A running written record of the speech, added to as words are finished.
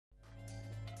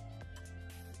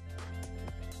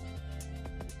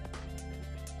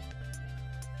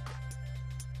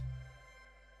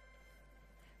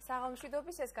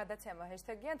საღამოშვიდობის ეს გადაცემა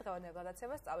ჰეშთეგიან დღევანდელ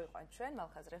გადაცემას წავიყვანთ ჩვენ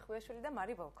მალხაზ რეხვიაშვილი და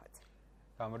მარი ბოლქოძე.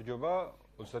 გამარჯობა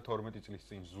 32 წლის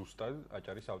წინ ზუსტად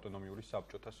აჭარის ავტონომიური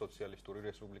საბჭოთა სოციალისტური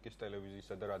რესპუბლიკის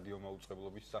ტელევიზიისა და რადიო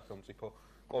მაუწყებლობის სახელმწიფო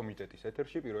კომიტეტის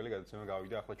ეთერში პირველი გადაცემა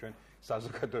გავიდა ახლა ჩვენ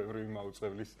საზოგადოებრივი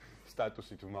მაუწყებლის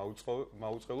სტატუსით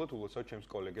მაუწყებლოთ ულოცავ ჩემს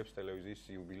კოლეგებს ტელევიზიის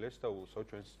იუბილეს და ულოცავ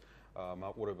ჩვენს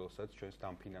მაყურებელსაც ჩვენს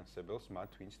დამფინანსებელს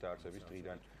მათ ვინც დაარსების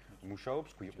დღიდან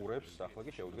მუშაობს გვიყურებს ახლა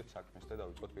კი შევუდგეთ საქმეს და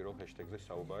დავიწყოთ პირველ ჰეშთეგზე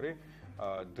საუბარი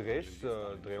დღეს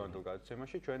დღევანდელ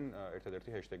გადაცემაში ჩვენ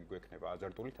ერთადერთი ჰეშთეგი გვექნება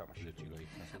აზარტული თამაში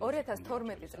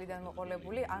 2012 წლიდან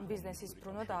მოყოლებული ამ ბიზნესის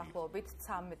ბრუნვა დაახლოებით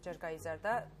 13 ჯერ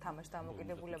გაიზარდა თამაშ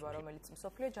დამოკიდებულება რომელიც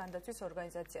მსოფლიო ჯანდაცვის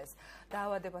ორგანიზაციას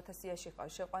დაავადებათა სიაში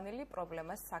ყავს შეყვანილი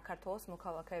პრობლემას საქართველოს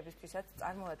მოქალაქეებისთვისაც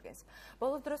წარმოადგენს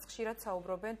ბოლოს დროს ხშირად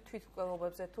საუბრობენ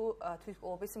თვითმკვლელობებზე თუ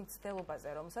თვითმკვლელობის მცდელობაზე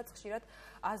რომელსაც ხშირად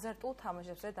აზარტულ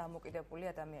თამაშებზე დამოკიდებული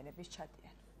ადამიანების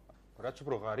ჩადიან. რაც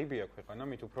უფრო ღარიბია ქვეყანა,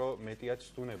 მით უფრო მეტიაც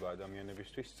სდუნება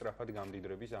ადამიანებისთვის სწრაფად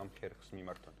გამდიდრების ამ ხერხს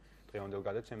მიმართონ. დღევანდელ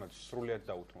გადაცემას სრულიად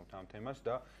დავუთმობთ ამ თემას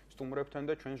და სტუმრებთან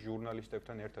და ჩვენს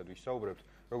ჟურნალისტებთან ერთად ვისაუბრებთ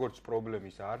როგორც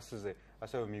პრობლემის არსზე,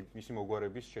 ასევე მისი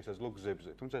მოგვარების შესაძლო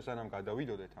გზებზე. თუმცა სანამ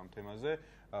გადავიდოდეთ ამ თემაზე,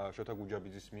 შოთა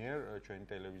გუჯაბიძის მიერ ჩვენი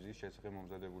ტელევიზიის შესახებ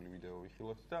მომზადებული ვიდეო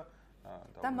ვიხილოთ და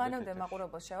მანამდე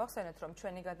მაყურებელს შევახსენეთ, რომ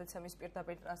ჩვენი გადაცემის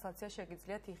პირდაპირ ტრანსლაცია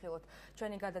შეგიძლიათ იხილოთ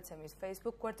ჩვენი გადაცემის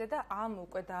Facebook გვერდზე და ამ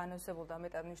უკვე დაანონსებულ და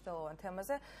მეტად მნიშვნელოვან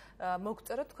თემაზე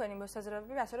მოგწეროთ თქვენი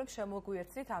მოსაზრებები, ასე რომ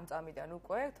შემოგვიერთდით ამ წამიდან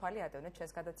უკვე თვალი ადევნეთ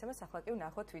ჩვენს გადაცემას, ახლა კი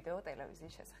ვნახოთ ვიდეო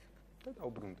ტელევიზიის შესახებ. და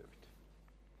დაუბრუნდებით.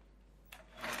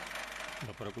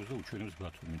 ლაპარაკობზე უჩვენებს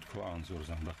ბათუმი თქვა ანზორ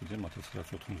ზამბახიძე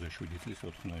 1997 წლის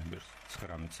 4 ნოემბერს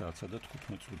 19 საათსა და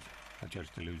 15 წუთზე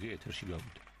აჭარის ტელევიზია ეთერში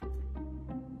გავიდა.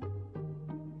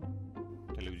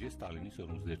 ტელევიზია სტალინის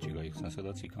 51-ში გაიხსნა,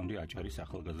 სადაც იქამდე აჭარის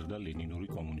ახალგაზრდა ლენინური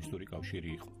კომუნისტური კავშირი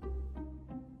იყო.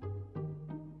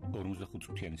 45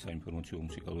 წუთიანი საინფორმაციო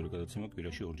მუსიკალური გადაცემა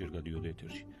კვირაში ორჯერ გადიოდა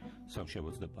ეთერში,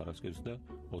 სამშაბათს და პარასკევს და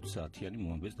 20 საათიანი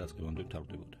მომბეს დაწყებამდე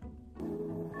მთავრდებოდა.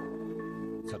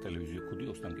 სატელევიზიო ქუდი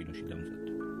ოსტანკინოში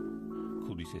დამზადდა.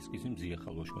 ქუდის ესკიზი მზია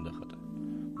ხალვაშმა დახატა.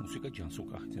 მუსიკა ჯანსუღ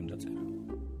კახიძემ დაწერა.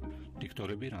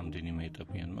 დიქტორები რამდენიმე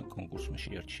ეტაპიანმა კონკურსმა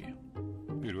შეარჩია.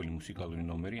 პირველი მუსიკალური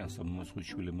ნომერი ანსამბლმა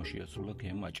სხვისშვილებმა შეასრულა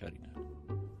გემ აჭარიდან.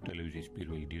 ტელევიზიის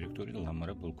პირველი დირექტორი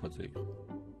ლამარა ბოლქვაძე იყო.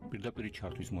 პირდაპირი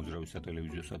ჩართვის მოძრავი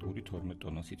სატელევიზიო სადგური 12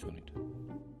 ტონას იწონიდა.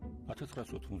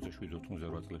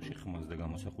 1987-88 წლებში ხმას და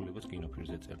გამოსახულებას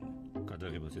კინოფილმზე წერდნენ.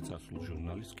 გადაღებაზე წასულ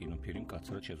ჟურნალისტს კინოფილმი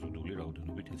მკაცრად შეზღუდული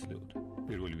რაოდენობით ეძლეოდა.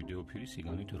 პირველი ვიდეოფილმი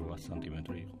სიგანით 8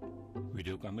 სანტიმეტრი იყო.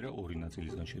 ვიდეოკამერა ორი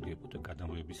ნაწილისგან შედგებოდა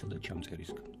გადამღებისა და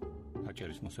ჩამწერისგან.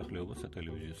 აჭარის მოსახლეობა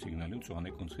სატელევიზიო სიგნალი მწვანე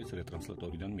კონცხის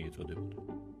რეტრანსლატორიდან მიეწოდებოდა.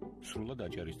 სრულად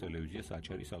აჭარის ტელევიზიას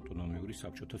აჭარის ავტონომიური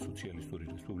საბჭოთა სოციალისტური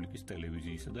რესპუბლიკის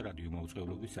ტელევიზიისა და რადიო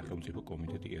მაუწყებლობის სახელმწიფო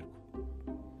კომიტეტი ერქვა.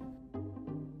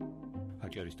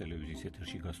 აჭარის ტელევიზიის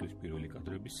ეთერში გასვლის პირველი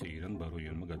კადრები სეირან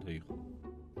ბაროიანმა გადაიღო.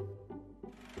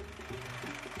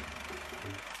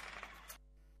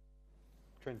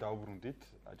 ჩვენ დავბრუნდით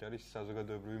აჭარის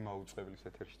საზოგადოებრივი მაუწყებლის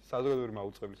ეთერში. საზოგადოებრივი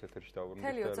მაუწყებლის ეთერში დავბრუნდით.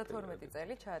 მთელი 32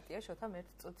 წელი ჩაატია შოთა ერთ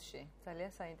წუთში.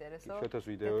 ძალიან საინტერესო. შოთას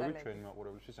ვიდეოები ჩვენი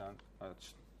მაყურებლისთვის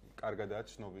კარგადაა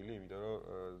ცნობილი, იმიტომ რომ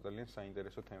ძალიან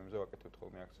საინტერესო თემებზე ვაკეთებთ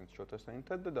ხოლმე აქცენტს შოთასთან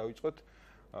ერთად და დავიწყოთ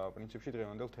პრინციპში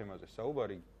დღევანდელ თემაზე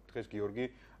საუბარი. დღეს გიორგი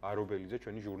არობელიძე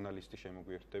ჩვენი ჟურნალისტი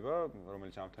შემოგვიერთდება,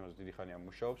 რომელიც ამ თემაზე დიდი ხანია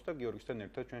მუშაობს და გიორგისთან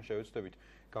ერთად ჩვენ შევეცდებით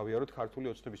გავიაროთ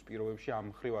ქართული ოცნების პირობებში ამ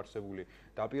მხრივ არსებული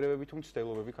დაპირებები თუ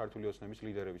მცდელობები ქართული ოცნების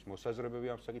ლიდერების მოსაზრებები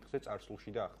ამ საკითხზე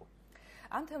წარსულში და ახლა.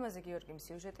 ამ თემაზე გიორგიმ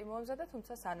სიუჟეტი მოამზადა,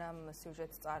 თუმცა სანამ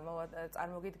სიუჟეტს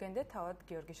წარმოგიდგენდეთ, თავად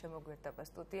გიორგი შემოგვიერთდება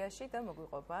სტუდიაში და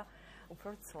მოგვიყვება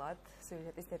უფრო ცლად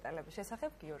სიუჟეტის დეტალების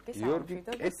შესახებ. გიორგი,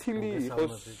 კეთილი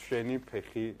იყოს შენი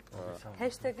ფეხი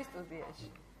ჰეშთეგი სტუდიაში.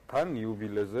 თან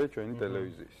იუბილეზე ჩვენი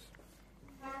ტელევიზიის.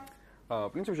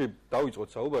 პრინციპში დავიწყოთ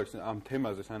საუბარი ამ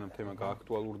თემაზე, სანამ თემა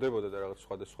გააქტუალურდებოდა და რაღაც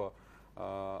სხვადასხვა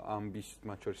ამბის,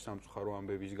 მათ შორის სამწუხარო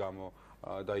ამბების გამო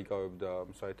დაიკავებდა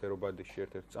საეთერო ბადეში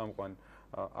ერთ-ერთ წამყვან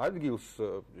ადგილს,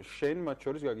 შენ მათ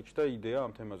შორის გაგიჩნდა იდეა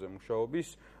ამ თემაზე მუშაობის,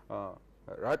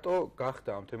 რატო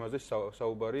გახდა ამ თემაზე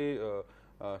საუბარი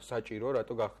საჭირო,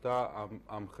 რატო გახდა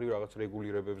ამ მხრივ რაღაც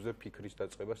რეგულირებებზე ფიქრის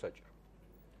დაწყება საჭირო?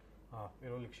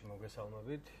 პირველ რიგში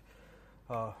მოგესალმებით.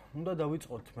 უნდა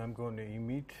დავიწყოთ მე მგონი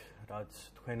იმით, რაც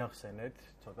თქვენ ახსენეთ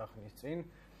ცოტა ხნის წინ.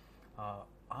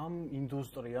 ამ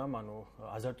ინდუსტრიამ, ანუ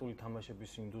აზარტული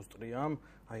თამაშების ინდუსტრიამ,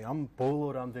 ამ ბოლო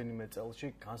რამდენიმე წელში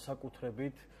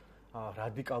განსაკუთრებით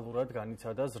რადიკალურად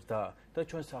განიცადა ზრდა და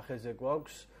ჩვენ სახეზე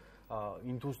გვაქვს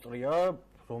ინდუსტრია,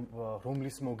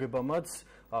 რომლის მოგებამაც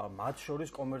მათ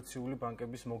შორის კომერციული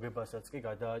ბანკების მოგებასაც კი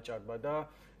გადააჭარბა და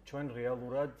ჩვენ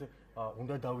რეალურად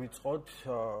უნდა დავიწყოთ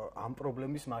ამ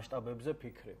პრობლემის მასშტაბებზე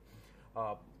ფიქრი.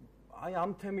 აი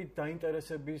ამ თემით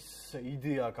დაინტერესების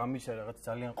იდეა გამიშა რაღაც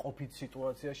ძალიან ყოფით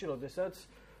სიტუაციაში, როდესაც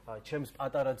ჩემს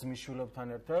პატარა ძმისშვილებთან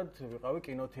ერთად ვიყავი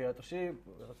კინოთეატრში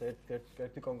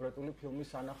ერთი კონკრეტული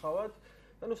ფილმის სანახავად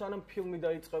და ნუ სანამ ფილმი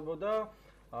დაიწყებოდა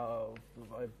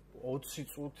 20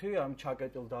 წუთი ამ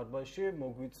ჩაკეტილ დარბაზში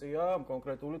მოგვიწია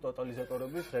კონკრეტული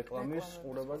ტოტალიზატორების რეკლამის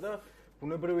ყურება და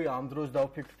ბუნებრივია ამ დროს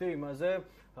დავფიქრდი იმაზე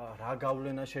რა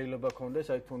გავლენა შეიძლება ქონდეს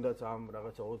აი თუნდაც ამ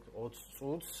რაღაცა 20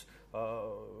 წუთს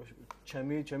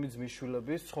ჩემი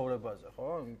ძმისშვილების ცხოვრებაზე, ხო?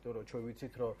 იმიტომ რომ ჩვენ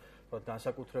ვიცით რომ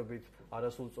განსაკუთრებით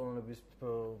არასრულწლოვნების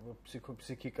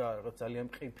ფსიქიკა რაღაც ძალიან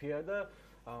მყიფეა და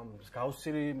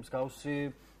მსგავსი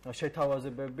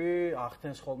შეთავაზებები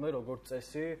ახდენს ხოლმე როგორც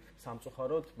წესი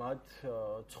სამწუხაროდ მათ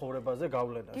ცხოვრებაზე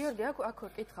გავლენას. გიორგი, აქ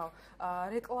ვკითხავ,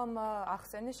 რეკლამა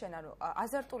ახსენე შენ, ანუ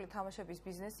აზარტული თამაშების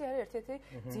ბიზნესი არის ერთ-ერთი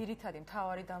ძირითადი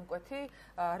მთავარი დამკვეთი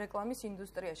რეკლამის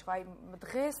ინდუსტრიაში. აი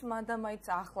დღეს მანდამაიც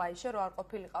ახლა ისე რომ არ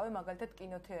ყოფილიყავი მაგალითად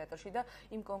კინოთეატრში და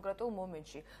იმ კონკრეტულ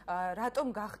მომენტში. რატომ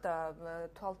გახდა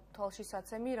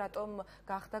თვალშისაცემი, რატომ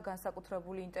გახდა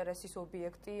განსაკუთრებული ინტერესის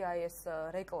ობიექტი აი ეს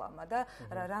რეკლამა და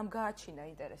რამ გააჩინა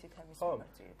ინტერესი თემის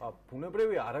მიმართ?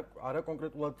 ბუნებრივია არა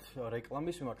კონკრეტულად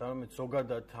რეკლამის მიმართ, არამედ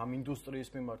ზოგადად ამ ინდუსტრიის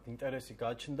მიმართ ინტერესი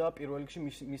გაჩნდა პირველ რიგში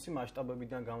მისი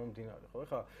მასშტაბებიდან გამომდინარე, ხო?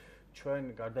 ეხლა ჩვენ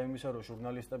გარდა იმისა, რომ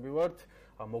ჟურნალისტები ვართ,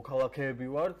 მოქალაქეები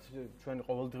ვართ, ჩვენ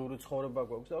ყოველდღიური ცხოვრება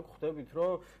გვაქვს და ხვდებით,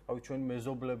 რომ ჩვენი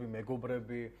მეზობლები,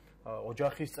 მეგობრები,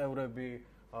 ოჯახის წევრები,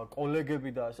 კოლეგები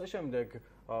და ასე შემდეგ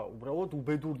უბრალოდ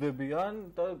უბედურდებიან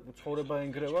და ცხოვრება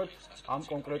ენგრევათ ამ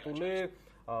კონკრეტული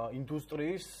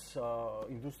ინდუსტრიის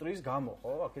გამო,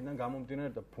 ხო? აქედან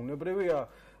გამომდინარე და ბუნებრივია,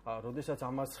 როდესაც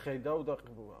ამას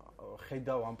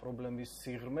ხედავ ამ პრობლემის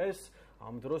სიღრმეს,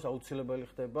 ამ დროს აუცილებელი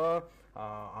ხდება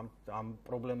ამ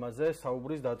პრობლემაზე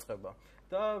საუბრის დაწყება.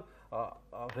 და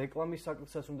რეკლამის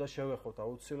საკითხსაც უნდა შევეხოთ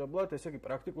აუცილებლად, ესე იგი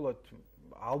პრაქტიკულად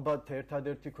ალბათ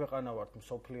ერთადერთი ქვეყანა ვართ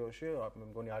მსოფლიოში, მე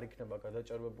მგონი არ იქნება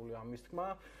გადაჭარბებული ამის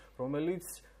თქმა, რომელიც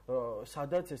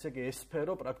სადაც ესე იგი ეს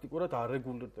სფერო პრაქტიკულად არ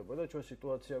რეგულირდება და ჩვენ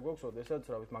სიტუაცია გვაქვს, როდესაც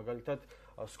რა ვიცი, მაგალითად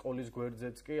სკოლის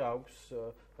გვერდზეც კი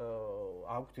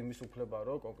აქვთ იმის უფლება,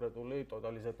 რომ კონკრეტული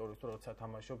ტოტალიზატორის თუ რაღაც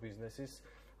სათამაშო ბიზნესის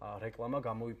რეკლამა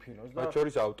გამოიფინოს და მათ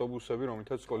შორის ავტობუსები,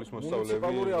 რომლითაც სკოლის მოსწავლეები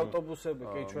მუნიციპალური ავტობუსები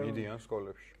კი ჩვენ მიდიან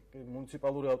სკოლებში.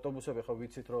 მუნიციპალური ავტობუსები, ხო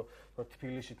ვიცით, რომ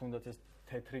თბილისში თუნდაც ეს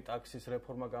თეთრი ტაქსის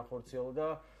რეფორმა განხორციელდა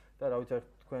და რა ვიცი,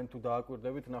 თქვენ თუ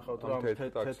დააკვირდებით, ნახავთ რომ ამ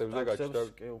ტაქსებზე გაჩნდა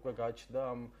უკვე გაჩნდა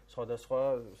ამ სხვადასხვა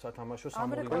სათამაშო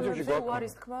სამორიგო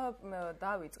უარის თქმა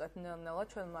დავიწყეთ ნელ-ნელა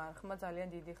ჩვენმა არხმა ძალიან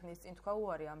დიდი ხნის წინ თქვა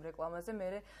უარი ამ რეკლამაზე, მე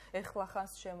ეხლა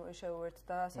ხანს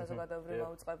შეუერთდა საზოგადოებრივი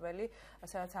მაუწყებელი,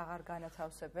 სადაც აღარ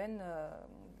განათავსებენ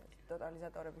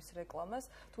ტოტალიზატორების რეკლამას,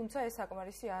 თუმცა ეს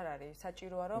საკმარისი არ არის.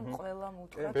 საჭიროა რომ ყველამ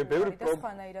უთხრათ და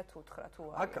სხვანაირად უთხრა თუ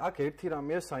არა. აქ ერთი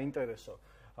რამეა საინტერესო.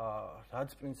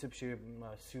 რაც პრინციპში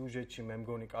სიუჟეტში მე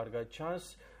მგონი კარგად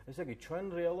ჩანს, ესე იგი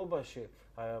ჩვენ რეალობაში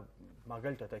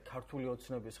მაგალითად აი ქართული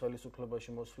ოცნების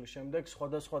ხელისუფლებაში მოსვლის შემდეგ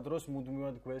სხვადასხვა დროს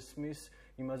მუდმივად გვესმის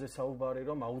იმაზე საუბარი,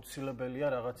 რომ აუცილებელია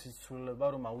რაღაცის ცვლილება,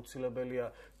 რომ აუცილებელია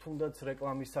თუნდაც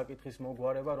რეკლამის საკითხის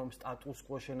მოგვარება, რომ სტატუს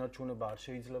quo შენარჩუნება არ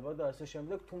შეიძლება და ასე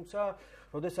შემდეგ, თუმცა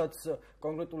როდესაც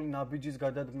კონკრეტული ნაბიჯის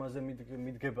გადადგმაზე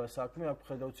მიდგება საქმე, აქ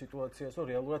ხედავთ სიტუაციას, რომ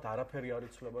რეალურად არაფერი არ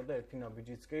იცვლება და ერთი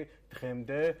ნაბიჯიც კი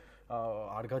დღემდე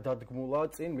არ გადადგმულა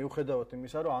წინ, მიუხედავად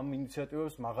იმისა, რომ ამ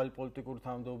ინიციატივებს მაღალი პოლიტიკური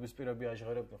თანამდებობის პირები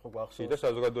აჟღერებდნენ, ხო გახსოვთ? და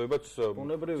საზოგადოებაც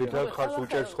ზედმეტ ხარს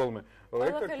უჭერს ხოლმე.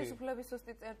 ერთ-ერთი ხელისუფლების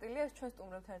სუსტი წერტილია, ჩვენ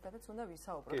სტუმრებთან ერთადაც უნდა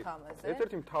ვისაუბროთ ამაზე.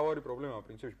 ერთ-ერთი მთავარი პრობლემაა,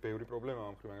 პრინციპში, ბევრი პრობლემაა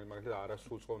ამ ხრივ, მაგალითად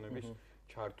არასრულწლოვნების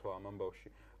ჩართვა ამ ამბავში.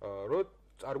 რომ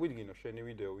წარგვიდგინო შენი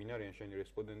ვიდეო, ვინ არიან შენი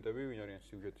რესპონდენტები, ვინ არიან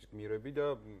სიუჟეტის გმირები და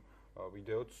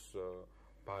ვიდეოც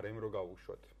ბარემ რო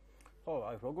გავუშვათ. ხო,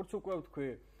 აი როგორც უკვე ვთქვი,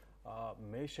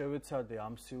 მე შევეცადე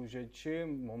ამ სიუჟეტში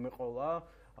მომეყოლა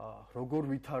როგორ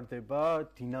ვითარდება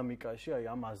დინამიკაში აი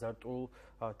ამ აზარტულ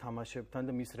თამაშებთან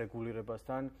და მის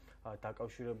რეგულირებასთან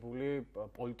დაკავშირებული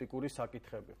პოლიტიკური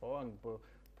საკითხები, ხო? ან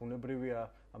ბუნებრივია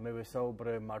მე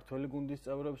ვესაუბრე მართველი გუნდის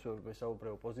წევრებს, ვესაუბრე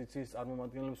ოპოზიციის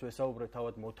წარმომადგენლებს, ვესაუბრე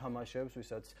თავად მოთამაშეებს,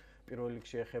 ვისაც პირველ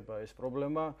რიგში ეხება ეს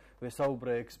პრობლემა,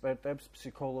 ვესაუბრე ექსპერტებს,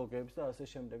 ფსიქოლოგებს და ასე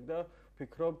შემდეგ და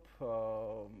ვფიქრობ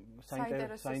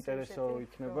საინტერესო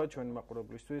იქნება ჩვენი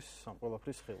მაყურებლისთვის ამ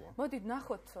ყველაფრის ხილვა. მოდით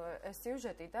ნახოთ ეს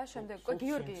სიუჟეტი და შემდეგ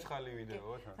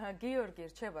გიორგი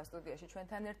რჩება სტუდიაში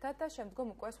ჩვენთან ერთად და შემდგომ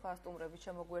უკვე სხვა სტუმრები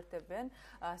შემოგვერთებიან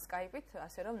Skype-ით,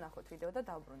 ასე რომ ნახოთ ვიდეო და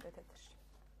დავბრუნდეთ ეთერში.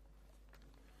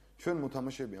 ჩვენ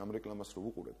მოთამაშეები ამ რეკლამას რო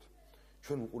ვუყურებთ,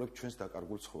 ჩვენ ვუყურებთ ჩვენს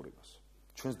დაკარგულ ცხოვრებას,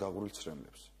 ჩვენს დაღურულ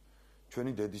ცრემლებს,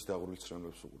 ჩვენი დედის დაღურულ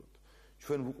ცრემლებს ვუყურებთ.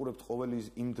 ჩვენ ვუყურებთ ყოველი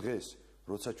იმ დღეს,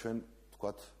 როცა ჩვენ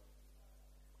თქვათ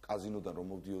ყაზინოდან რომ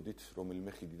მოვდიოდით,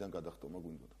 რომელიმე ხიდიდან გადახტომა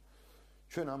გვინდოდა.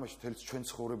 ჩვენ ამაში თელს ჩვენ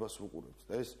ცხოვრებას ვუყურებთ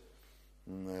და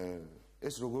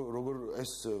ეს როგორ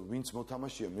ეს ვინც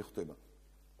მოთამაშეა მიხვდება.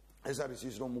 ეს არის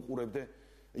ის რომ უყურებდე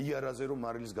იარაზე რომ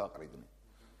მარილის გაყრიდნენ.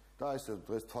 და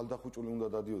ეს თვალდახუჭული უნდა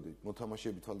დადიოდი,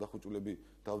 მოთამაშეები თვალდახუჭულები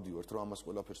დავდივართ, რომ ამას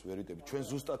ყველაფერს ვერიდებით. ჩვენ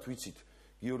ზუსტად ვიცით,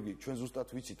 გიორგი, ჩვენ ზუსტად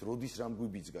ვიცით, როდის რამ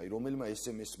გვიბიძგაი, რომელმა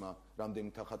SMS-მა, რამდენი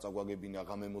თანხა წაგვაგებინა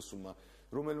ღამემოსულმა,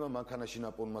 რომელმა მანქანაში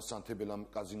ნაპოვნმა სანთებელამ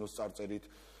კაზინოს წარწერით,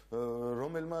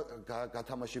 რომელმა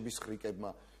გათამაშების ხრიკებმა,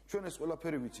 ჩვენ ეს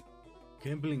ყველაფერი ვიცით.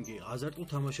 გემბლინგი, აზარტულ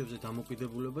თამაშებზე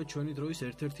დამოკიდებულება ჩვენი დროის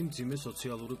ერთ-ერთი მძიმე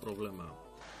სოციალური პრობლემაა.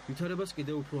 ვითარებას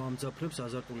კიდევ უფრო ამძაფრებს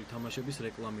აზარტული თამაშების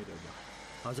რეკლამირება.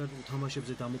 აზარტულ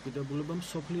თამაშებზე დამოკიდებულება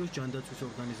მსოფლიოს ჯანდაცვის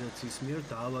ორგანიზაციის მიერ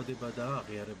დაავადებადაა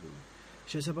აღიარებული.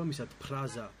 შესაბამისად,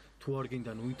 ფრაზა თუ არ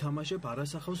გინდა ნუითამაშებ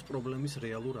არასახავს პრობლემის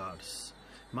რეალურ არსს.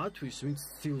 მათთვის, ვინც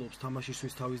ცდილობს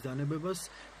თამაშისთვის თავის დანებებას,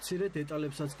 მცირე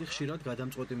დეტალებსაც კი ხშირად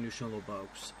გადამწყვეტი მნიშვნელობა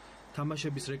აქვს.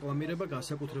 თამაშების რეკლამირება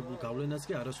განსაკუთრებულ გავლენას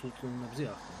კი არასრულყუნებზე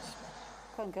ახდენს.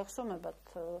 თქვენ გეხსოვებათ,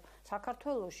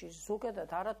 საქართველოში ზოგადად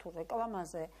არათუ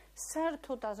რეკლამაზე,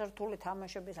 საერთოდ აზარტული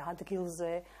თამაშების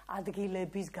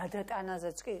ადგილების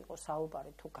გადატანაზეც კი იყო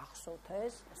საუბარი, თუ გახსოვთ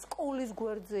ეს. სკოლის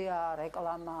გვერდზეა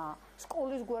რეკლამა,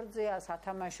 სკოლის გვერდზეა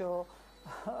სათამაშო,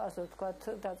 ასე ვთქვათ,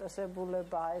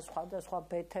 დაწესებულება, ეს სხვადასხვა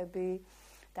ბეთები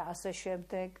და ასე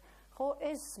შემდეგ. ხო,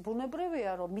 ეს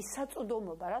ბუნებრივია, რომ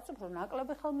მისაწვდომობა, რაც უფრო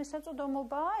ნაკლები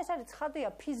ხელმისაწვდომობაა, ეს არის ცხადია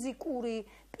ფიზიკური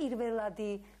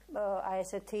პირველადი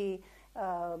ესეთი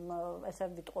ესე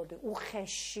ვიტყოდი,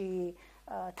 უხეში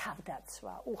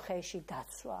თავდაცვა, უხეში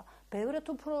დაცვა. ბევრად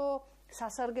უფრო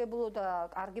სასარგებლო და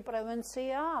კარგი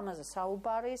პრევენცია, ამაზე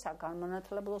საუბარი,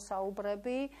 საგანმანათლებლო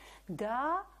საუბრები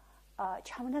და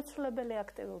ჩამონაცვლებელი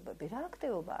აქტივობები. რა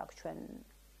აქტივობა აქვს ჩვენ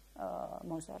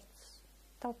მოზარდს?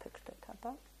 დავფიქრდეთ,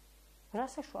 აბა. რა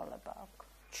საშუალება აქვს?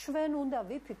 ჩვენ უნდა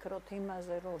ვიფიქროთ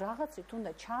იმაზე, რომ რაღაცით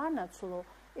უნდა ჩაანაცვლო,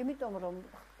 იმიტომ რომ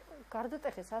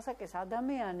გარდატეხის ასაკის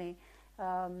ადამიანი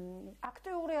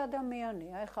აქტიური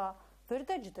ადამიანია, ეხლა ვერ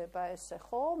დაჯდება ესე,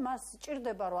 ხო? მას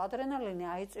სჭირდება, რომ ადრენალინი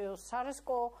აიწიოს,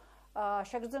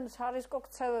 სარისკო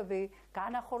ქცევები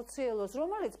განახორციელოს,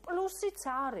 რომელიც პლუსიც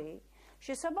არის.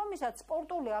 შესაბამისად,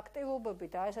 სპორტული აქტივობები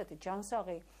და ესეთი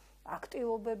ჯანსაღი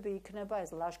აქტივობები იქნება,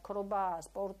 ეს ლაშქრობა,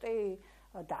 სპორტი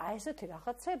და ესეთი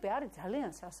რაღაცები არის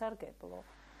ძალიან სასარგებლო.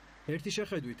 ერთი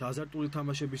შეხედვით აზარტული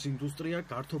თამაშების ინდუსტრია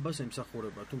გართობას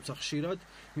ემსახურება, თუმცა ხშირად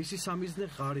მისი სამიზნე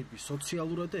ღარიბი,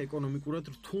 სოციალურად და ეკონომიკურად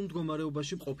რთულ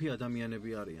მდგომარეობაში მყოფი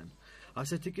ადამიანები არიან.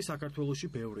 ასეთი კი საქართველოში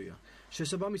ბევრია.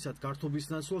 შესაბამისად, გართობის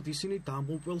ნაცვლად ისინი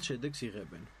დამღუპველ შედეგს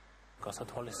იღებენ.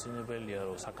 გასათვალისწინებელია,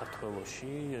 რომ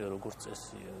საქართველოში, როგორც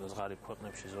წესი, ღარიბ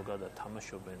ქვეყნებში ზოგადად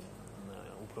თამაშობენ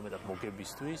უფრო მეტად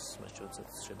მოგებისთვის, მას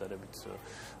შედარებით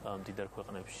მდიდარ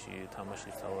ქვეყნებში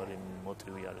თამაშის თავარი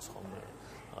მოტივი არის ხოლმე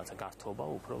რაღაცა გართობა,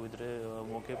 უფრო ვიდრე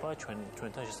მოგება.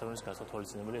 ჩვენთან შესაბამისად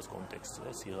გასათვალისწინებელი ეს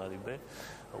კონტექსტი, სიღარიბე,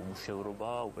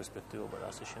 უმუშევრობა, უპერსპექტივობა და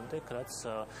ასე შემდეგ, რაც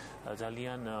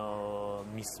ძალიან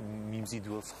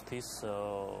მიმზიდველს ხდის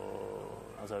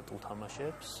აზარტულ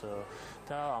თამაშებს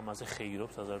და ამაზე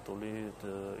ხეირობს აზარტული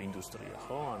ინდუსტრია,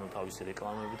 ხო? ანუ თავისი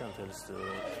რეკლამები და მთელი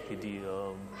დიდი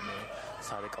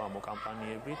სარეკლამო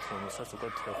კამპანიებით, რომელსაც უკვე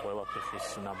ყველა ფეხის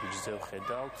ნაბიჯზე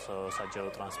ვხედავთ, საჯარო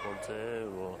ტრანსპორტზე,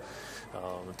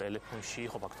 ტელეფონში,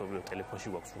 ხო ფაქტობრივად ტელეფონში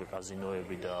გვაქვს უკვე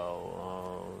კაზინოები და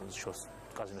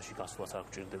კაზინოში გასვლას არ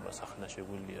გვჭირდება,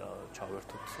 სახელმწიფოშეგვიძლია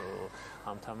ჩავერთოთ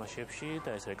ამ თამაშებში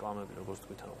და ეს რეკლამები, როგორც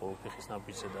თქვით, ყოველ ფეხის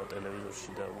ნაბიჯზე და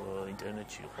ტელევიზორში და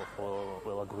ინტერნეტში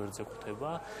ყველა გვერდზე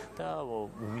გვხვდება და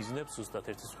უმიზნებს ზუსტად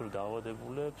ერთის მხრივ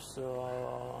დაავადებულებს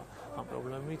ამ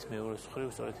პრობლემით, მეორეს მხრივ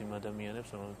სწორედ იმ ადამიანებს,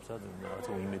 რომლებსაც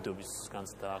რაღაცა იმედობის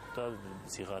განცდა აქვს და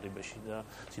სიღარიბეში და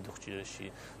სიდუხჭირეში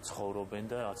ცხოვრობენ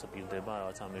და რაღაცა პირდება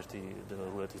რაღაცა ერთი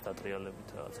რულეტის დატრიალებით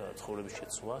რაღაცა ცხოვრების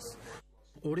შეცვლას.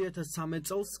 2013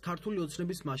 წელს ქართული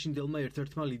ოცნების მაშინდელმა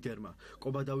ერთ-ერთმა ლიდერმა,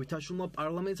 კობა დავითაშვილმა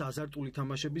პარლამენტს აზარტული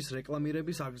თამაშების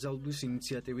რეკლამირების აკრძალვის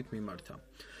ინიციატივით მიმართა.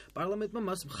 პარლამენტმა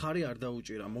მას მხარი არ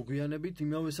დაუჭირა, მოგვიანებით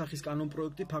იმავე სახის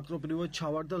კანონპროექტი ფაქტობრივად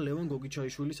ჩავარდა ლევან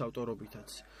გოგიჩაიშვილის ავტორობითაც.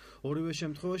 ორივე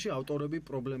შემთხვევაში ავტორები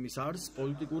პრობლემის არსს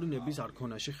პოლიტიკური ნების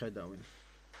არქონაში ხედავენ.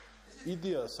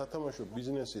 იდეა სათამაშო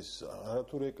ბიზნესის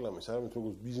არათუ რეკლამის, არამედ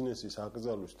როგორც ბიზნესის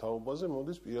აკრძალვის თაობაზე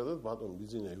მოდის პირადად ბატონ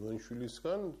ბიძინა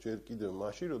ივანიშვილისგან, ჯერ კიდევ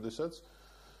მაშინ, როდესაც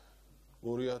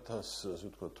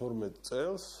 2012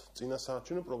 წელს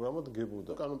წინასაარჩევნო პროგრამა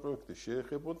დგებოდა. კანონპროექტი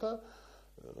შეეხებოდა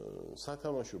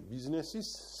სათამაშო ბიზნესის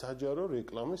საჯარო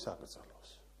რეკლამის აკრძალვას.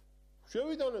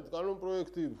 შევიტანეთ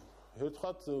კანონპროექტი,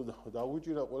 ერთხელ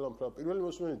დაგვიჭირა ყველამ, პირველი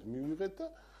მოსმენით მივიღეთ და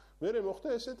მერე მოხდა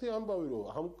ესეთი ამბავი, რომ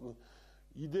ამ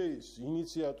იდეის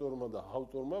ინიციატორმა და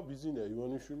ავტორმა ბიძინა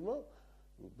ივანიშვილმა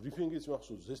ბრიფინგიც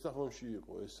მახსოვს ზესტაფონში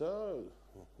იყო ესა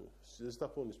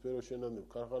ზესტაფონის სფეროშენადებ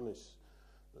ქარხანის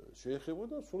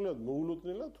შეეხებოდა სულად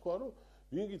მოულოდნელად თქვა რომ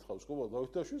ვინ გითხავს ყოლა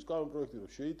დავითაშვილის კანონპროექტი რომ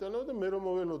შეიტანა და მე რომ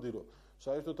მოველოდი რომ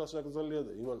საერთოდ ასაკრძალია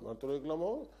და იმან მარტო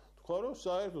რეკლამაო თქვა რომ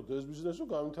საერთოდ ეს ბიზნესო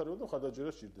განვითარება და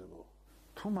ხადაჯერა სჭირდება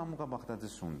თუ მამუკა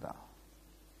ბახტაძეს უნდა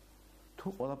თუ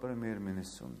ყველა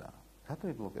პრემიერ-მინისტრს უნდა რატო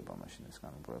იბლოკება მაშინ ეს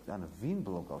კანონპროექტი ანუ ვინ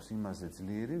ბლოკავს იმაზე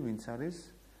ძლიერი ვინც არის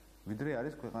ვიდრე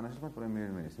არის ქვეყანაში თქვა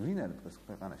პრემიერ-მინისტრი ვინ არის დღეს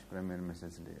ქვეყანაში პრემიერ-მინისტრი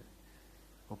ძლიერი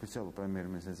ოფიციალურ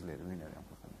პრემიერ-მინისტრი ძლიერი ვინ არის ამ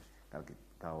ქვეყანაში კარგი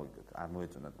დავიგოთ არ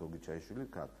მოეწონათ გოგი ჩაიშვილი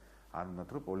არ უნდათ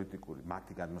რომ პოლიტიკური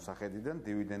მათი განმოსახედიდან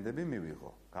დივიდენდები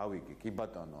მივიღო გავიგე კი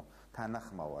ბატონო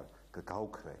თანახმავარ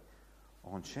გავქრე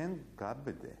ოღონდ შენ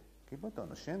გაბედე კი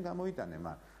ბატონო შენ გამოიტანე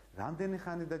მაგრამ რამდენი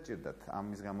ხანი დაჭირდათ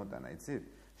ამის გამოტანა იცით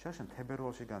შაშან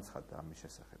თებერვალში განცხადდა ამის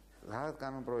შესახებ რა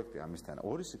კანონპროექტი ამისთან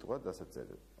ორი სიტყვა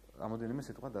დასაწერე რამოდენიმე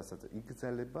სიტყვა დასაწერე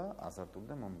იგრძელება აზარტული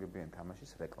და მომგებიანი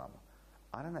თამაშის რეკლამა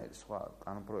არანაირი სხვა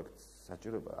კანონპროექტის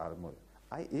საჭიროება არ მოეწონა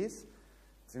აი ეს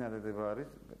წინადადება არის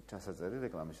ჩასაწერი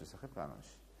რეკლამის შესახებ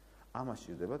კანონში. ამას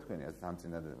სჭირდება თქვენი აზრით ამ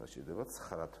წინადადებას სჭირდება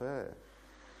 9 თვე?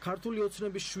 ქართული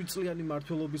ოცნების 7 წლიანი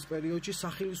მმართველობის პერიოდში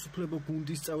სახელმწიფო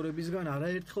გუნდის წევრებისგან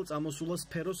არაერთხელ წამოსულა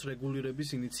სფეროს რეგულირების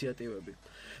ინიციატივები.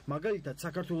 მაგალითად,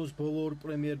 საქართველოს ბოლო ორ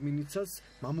პრემიერ-მინისტრს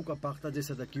მამუკა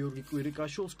ბახტაძესა და გიორგი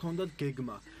კვირიკაშვილს ჰქონდათ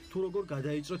გეგმა, თუ როგორ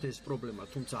გადაიწროთ ეს პრობლემა,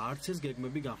 თუმცა არც ეს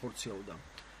გეგმები განხორციელდა.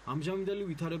 ამჟამინდელი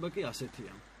ვითარება კი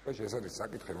ასეთია. ეს არის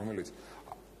საკითხი, რომელიც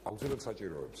აუცილებლად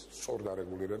საჭიროებს სწორ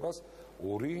დარეგულირებას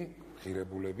ორი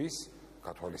ღირებულების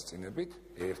გათვალისწინებით,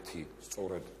 ერთი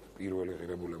სწორედ პირველი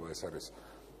ღირებულება ეს არის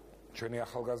ჩვენი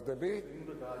ახალგაზრდები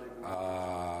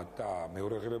და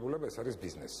მეორე ღირებულება ეს არის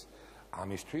ბიზნესი.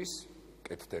 ამისთვის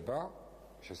კეთდება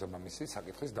შესაბამისი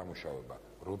საკითხის დამუშავება,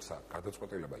 როცა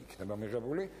გადაწყვეტილება იქნება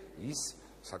მიღებული, ის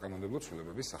საკანონმდებლო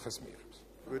ცვლილებების სახეს მიიღებს.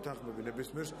 ვეთანხმები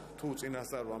ნებისმიერს თუ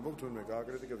წინასწარ ვამბობ თუნდაც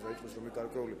გააკრიტიკებს აიწყოს რომ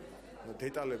გარკვეული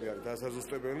დეტალები არის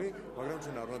დასაზუსტებელი, მაგრამ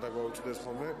ჩვენ არ უნდა დაგვაუწყდეს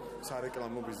ხოლმე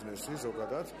სარეკლამო ბიზნესი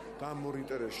ზოგადად და ამ ორ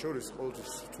ინტერესს შორის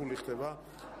ყოველთვის რთული ხდება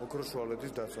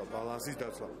ოქროშუალედის დაცვა, ბალანსის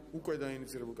დაცვა. უკვე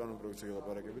დაინიცირებულ კანონპროექტზე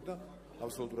ელაპარაკებით და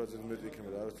აბსოლუტურად ზედმეტი იქნება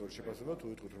და არასდროს შეფასება თუ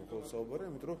ვიტყვით რომ ყოველ საუბარი,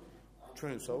 იმიტომ რომ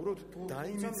ჩვენ ვსაუბრობთ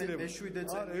დაინიცირებულ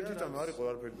ერთი თამა არის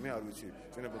ყველაფერი მე არ ვიცი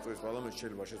წინებულ წელს პარლამენტში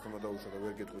შეიძლება შეცდომა დაუშვა და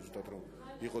ვერ გეტყვი ზუსტად რომ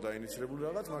იყო დაინიცირებული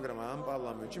რაღაც მაგრამ ამ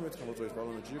პარლამენტში მე-19 წელს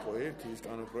პარლამენტში იყო ერთი ის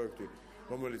კანონპროექტი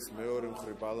რომელიც მეორე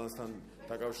მხრივ ბალანსთან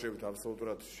დაკავშირებით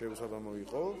აბსოლუტურად შეუსაბამო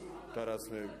იყო და რაც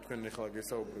მე თქვენ ახლა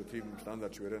გესაუბრეთ იმ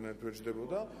სტანდარტში ვერანაირად ვერ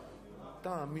ჯდებოდა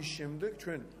და ამის შემდეგ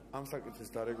ჩვენ ამ საკითხის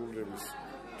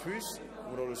დარეგულირებისთვის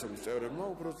უმრავლესობის წევრებმა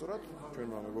უბრალოდ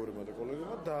ჩვენმა მეგობრებმა და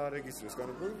კოლეგებმა დაარეგისტრეს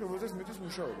კანონპროექტი, რომელზეც მიწის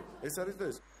მუშაობა. ეს არის და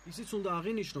ეს. ისიც უნდა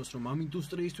აღინიშნოს, რომ ამ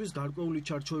ინდუსტრიისთვის გარკვეული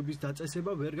ჩარჩოების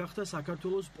დაწესება ვერ გახდა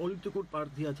საქართველოს პოლიტიკურ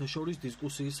პარტიათა შორის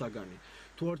დისკუსიის საგანი.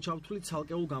 თუ არ ჩავთვლით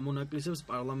ცალკეულ გამონაკლისებს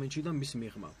პარლამენტში და მის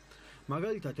მიღმა.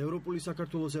 მაგალითად, ევროპული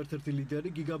საქართველოს ერთ-ერთი ლიდერი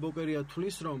გიგა ბოკერია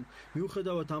თვლის, რომ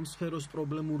მიუხედავად ამ სფეროს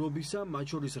პრობლემურობისა, მათ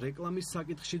შორის რეკლამის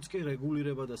საკითხშიც კი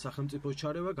რეგულირება და სახელმწიფოს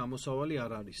ჩარევა გამოსავალი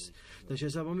არ არის და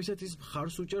შესაბამისად ის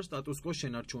მხარს უჭერს სტატუს-კვოს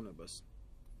შენარჩუნებას.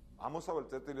 ამოსავალი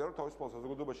წერტილია, რომ თავისუფალ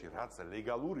საზოგადოებაში რაც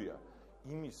ლეგალურია,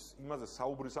 იმაზე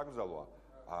საუბრის აკრძალვა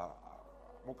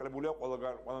მოკლებულია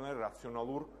ყველანაირ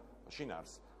რაციონალურ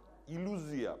შინაარსს.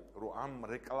 ილუზია, რომ ამ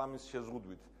რეკლამის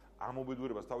შეზღუდვით ამ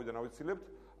უბედურებას თავიდან ავიცილებთ,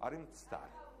 არის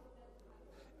მცდარი.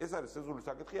 ეს არის სეზონური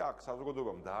საკითხი აქ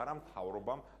საზოგადოებამ და არა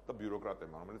მთავრობამ და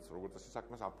ბიუროკრატებმა, რომელიც როგორც წესი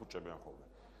საქმეს აფუჭებიან ხოლმე.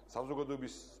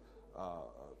 საზოგადოების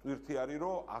ტვირთი არის,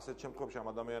 რომ ასეთ შემთხვევებში ამ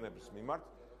ადამიანების მიმართ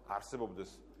არსებობდეს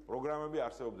პროგრამები,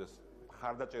 არსებობდეს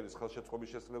მხარდაჭერის ხელშეწყობის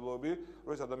შესაძლებლობები,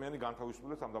 რომ ეს ადამიანი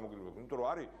განთავისუფლდეს ამ დამოკიდებულებით. იმიტომ რომ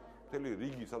არის მთელი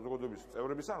რიგი საზოგადოების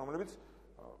წევრებისა, რომლებიც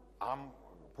ამ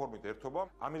ფორმით ერთობა.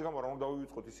 ამის გამო რა უნდა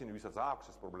დავივიწყოთ ისინი, ვისაც აქვს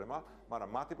ეს პრობლემა, მაგრამ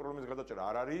მათი პრობლემის გადაჭერა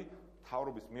არ არის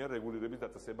თავრობის მიერ რეგულირების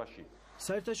დაწესებაში.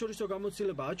 საერთაშორისო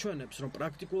გამოცდილება აჩვენებს, რომ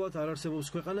პრაქტიკულად არ არსებობს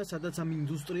ქვეყანა, სადაც ამ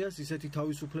ინდუსტრიას ისეთი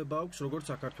თავისუფლება აქვს, როგორც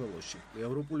საქართველოში.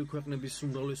 ევროპული ქვეყნების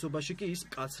უმრავლესობაში კი ის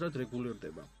მკაცრად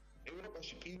რეგულირდება.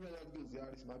 ევროპაში პირველ ადგილზე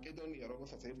არის მაკედონია,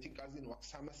 რომელსაც ერთი კაზინო აქვს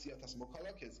 300,000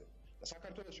 მოქალაქეზე და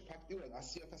საქართველოში ფაქტიურად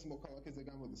 100,000 მოქალაქეზე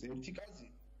გამოდის ერთი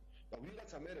კაზინო. და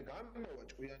ვიღაცა მერე გამიმოვა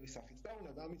ჭკვიანი სახით და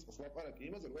უნდა დამიწყოს ლაპარაკი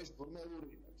იმაზე, რომ ეს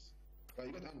ნორმალური არის.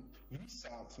 გაიგეთ, ანუ ვის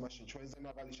აქვს მაშინ ჩვენზე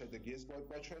მაღალი შედეგი ეს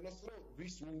გვაჩვენოს, რომ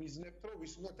ვის უმიზნებთ, რომ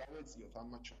ვის უნდა გავეციოთ ამ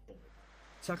მაჩვენებლებს.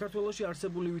 საქართველოში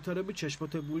არსებული ვითარებით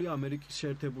შეშფოთებულია ამერიკის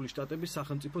შეერთებული შტატების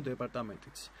სახელმწიფო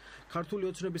დეპარტამენტიც. ქართული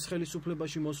ოცნების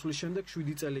ხელისუფლებაში მოსვლის შემდეგ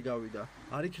 7 წელი გავიდა.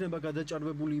 არ იქნება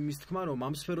გადაჭარბებული იმის თქმა, რომ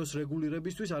ამ სფეროს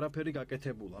რეგულირებისთვის არაფერი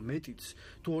გაკეთებულა. მეტიც,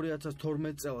 თუ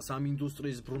 2012 წელს ამ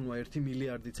ინდუსტრიის ბრუნვა 1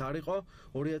 მილიარდიც არ იყო,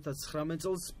 2019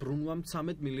 წელს ბრუნვამ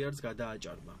 13 მილიარდს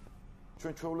გადააჭარბა.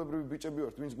 ჩვენ ჩვეულებრივი ბიჭები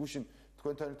ვართ, ვინც გუშინ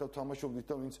თქვენთან ერთად თამაშობდით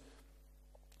და ვინც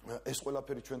ეს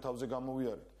ყველაფერი ჩვენ თავზე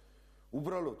გამოვიარეთ.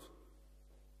 უბრალოდ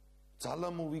ძალა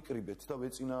მოვიკრიბეთ და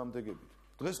ვეწინააღმდეგებით.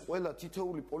 დღეს ყველა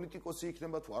თითოეული პოლიტიკოსი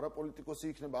იქნება თუ არა პოლიტიკოსი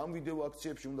იქნება, ამ ვიდეო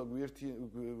აქციებში უნდა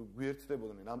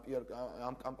გვიერთდებოდნენ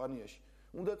ამ კამპანიაში.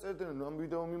 უნდა წერდნენ ამ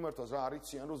ვიდეო მიმართავს რა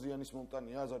არიციან რომ ზიანის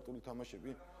მომტანია აზარტული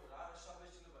თამაშები.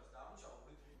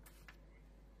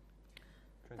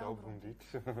 ჩვენ დავბრუნდით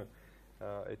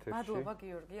ეთერში. მადლობა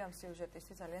გიორგი ამ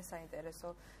სიუჟეტისთვის, ძალიან საინტერესო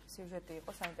სიუჟეტი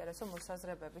იყო, საინტერესო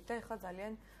მოსაზრებებით და ეხლა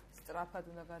ძალიან სწრაფად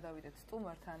უნდა გადავიდეთ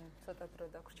სტუმართან, ცოტა დრო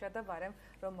დაგვრჩა და ვარემ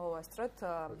რომ მოვასწროთ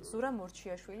ზურა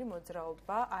მორჩიაშვილი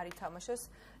მოძრაობა არ ითამაშოს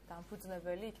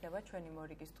დამფუძნებელი იქნება ჩვენი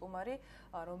მორიგის სტუმარი,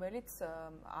 რომელიც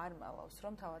არ მალავს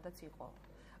რომ თავადაც იყო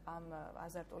ამ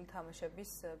აზარტული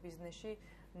თამაშების ბიზნესში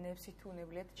ნებსით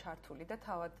უნებლიეთ ჩართული და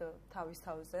თავის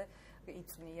თავზე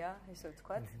იწვნია, ესე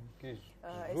ვთქვათ. კი,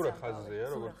 ზურა ხაზზეა,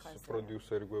 როგორც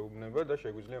პროდიუსერი გვეუბნება და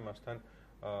შეგვიძლია მასთან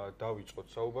დავიწყოთ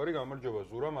საუბარი. გამარჯობა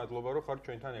ზურა, მადლობა რომ ხარ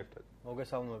ჩვენთან ერთად.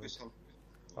 მოგესალმებით.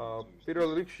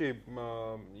 პირველ რიგში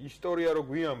ისტორია რო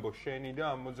გვიამბო შენი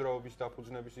და ამ მოძრაობის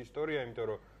დაფუძნების ისტორია, იმიტომ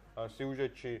რომ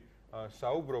სიუჟეტში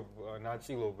საუბრობ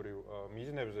ნაწილობრივ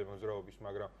მიზნებზე მოძრაობის,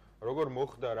 მაგრამ როგორ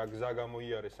მოხდა, რა გზა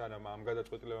გამოიარე სანამ ამ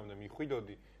გადაწყვეტილებამდე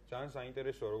მიხვიდოდი, ძალიან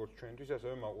საინტერესოა როგორც ჩვენთვის,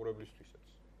 ასევე მაყურებლისთვისაც.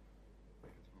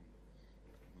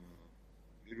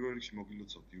 პირველ რიგში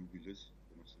მოგილოცავთ იუბილეს.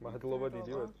 მადლობა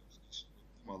დიდივად.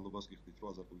 მადლობას გიხდით, რომ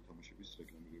აზარტული თამაშების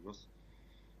რეკლამირებას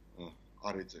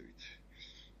არ ეწევით.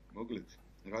 მოკლედ,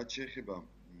 რაც შეეხება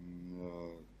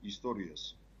ისტორიას,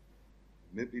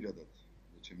 მე პირადად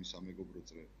ჩემი სამეგობრო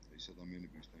წრე ის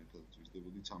ადამიანები ვისთან ერთად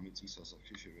ვიზრდებოდი 13 წლის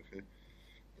ასაკში შევეხე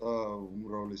და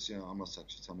უმრავლესი ამ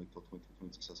ასაკში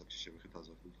 13-14 წლის ასაკში შევეხეთ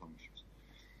აზარტულ თამაშებს.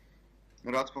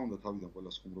 რა თქმა უნდა, თავიდან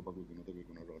ყველა ხუმრობა გვეგონა და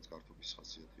გვეგონა რაღაც კარტოფის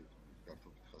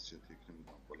ხასიათი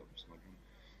ექნებოდა ამ ყველაფერს, მაგრამ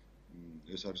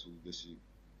ეს არის უდიდესი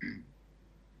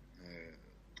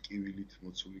ტკივილით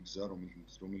მოცული გზა,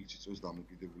 რომელიც იწვევს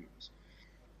დამოკიდებულებას.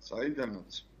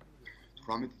 საიდანაც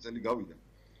 18 წელი გავიდა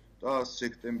და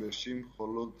სექტემბერში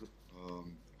მხოლოდ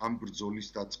ამ ბრძოლის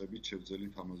დაწყებით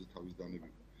შევძელით ამაზე თავის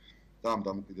დანებება და ამ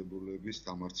დამოკიდებულების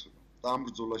დამარცხება. და ამ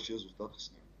ბრძოლაშია ზუსტად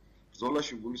ხსნა.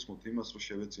 ბრძოლაში გულისხმობთ იმას, რომ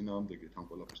შევეწინააღმდეგეთ ამ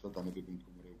ყველაფერს და დანებები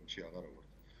მდგომარეობაში აღარ ვართ.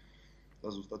 და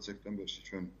ზუსტად სექტემბერში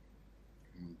ჩვენ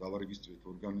დავარეგისტრირეთ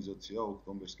ორგანიზაცია,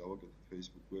 ოქტომბერს გავაკეთეთ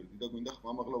Facebook გვერდი და გვინდა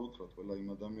ხმამაღლა უთხრათ ყველა იმ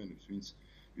ადამიანებს,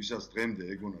 ვისაც დღემდე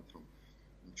ეგონათ, რომ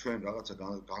ჩვენ რაღაცა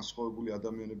განსხვავებული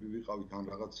ადამიანები ვიყავით, ან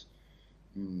რაღაც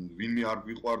ვინმე არ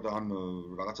გვიყვარდა, ან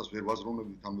რაღაცას ვერ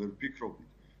ვაზროვნებდით, ან ვერ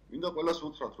ვფიქრობდით. გვინდა ყველას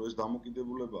უთხრათ, რომ ეს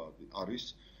დამოკიდებულება არის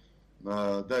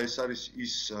და ეს არის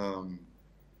ის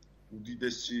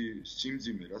უდიდესი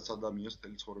სიმძიმე, რაც ადამიანს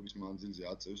მთელი ცხოვრების მანძილზე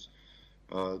აწევს.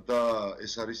 და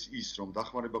ეს არის ის, რომ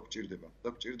დახმარება გვჭირდება და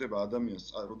გვჭირდება ადამიანს,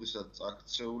 როდესაც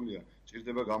აქცეულია,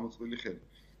 ჭირდება გამოწვილი ხელი,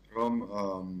 რომ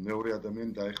მეორე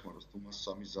ადამიანი დაეხმაროს, თუ მას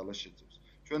სამის ზალა შეძლებს.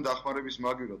 ჩვენ დახმარების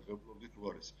მაგივრად ვეუბნებდით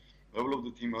უარეს.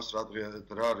 ვეუბნებდით იმას,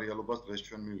 რა რეალობას დღეს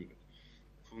ჩვენ მივიღეთ.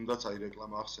 თუნდაც აი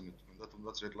რეკლამა ახსენეთ,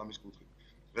 თუნდაც რეკლამის კუთხით.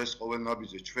 დღეს ყოველ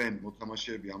ნაბიჯზე ჩვენ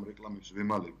მოთამაშეები ამ რეკლამებს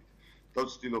ვემალებით და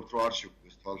ვცდილობთ, რომ არ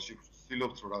შევხვდეს თვალში.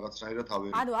 ვცდილობთ, რომ რაღაცნაირად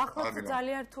ავერიდოთ. ანუ ახლა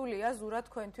ძალიან რთულია ზურა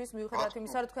თქვენთვის, მიუხედავად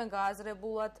იმისა, რომ თქვენ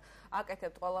გააზრებულად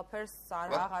აკეთებთ ყველაფერს,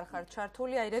 აღარ ხართ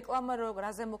ჩართული, აი რეკლამა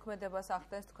რაზე მოქმედებას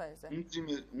ახდენს თქვენზე?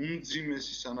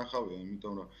 უმძიმესი სანახავია,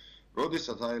 იმიტომ რომ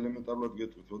როდესაც აი ელემენტარულად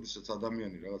გეტყვით, როდესაც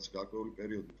ადამიანი რაღაც გარკვეული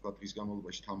პერიოდი, თქვა დღის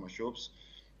განმავლობაში თამაშობს,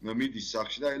 მიდის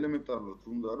სახში და ელემენტარულად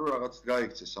უნდა რომ რაღაც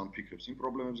გაიქცეს ამ ფიქრებს, იმ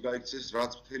პრობლემებს გაიქცეს,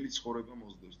 რაც მთელი ცხოვრება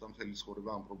მოსდევს და მთელი ცხოვრება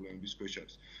ამ პრობლემების ქვეშ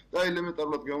არის. და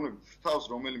ელემენტარულად გეუბნებით თავს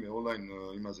რომელიმე ონლაინ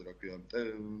იმაზე რა ქვია,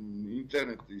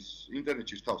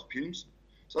 ინტერნეტში რთავს ფილმს,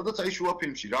 სადაც აი შუა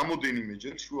ფილმში,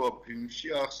 რამოდენიმეჯერ შუა ფილმში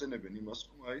ახსენებენ იმას,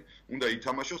 რომ აი უნდა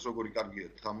ითამაშოს, როგორი კარგია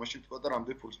თამაში თქვა და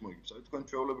რამდენ ფულს მოიგებს. აი თქვენ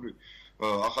ჩვეულებრივი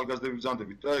ახალგაზრდები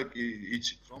ბრძანდებით და კი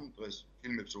იცით, რომ დღეს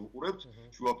ფილმებს რო უყურებთ,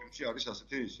 შუა ფილმში არის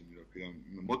ასეთი ისინი, რა ქვია,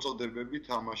 მოწოდებები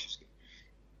თამაშისკენ.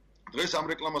 დღეს ამ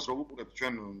რეკლამას რო უყურებთ,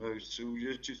 ჩვენ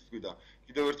სიუჟეტში თქვი და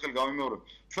კიდევ ერთხელ გავიმეორებ,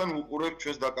 ჩვენ უყურებთ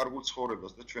ჩვენს დაკარგულ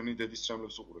ცხოვრებას და ჩვენი დედის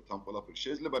ცრემლებს უყურებთ ამ ყველაფერს.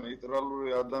 შეიძლება ნეიტრალური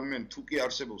ადამიანი თუ კი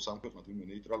არსებობს ამ ქვეყნად, ვინმე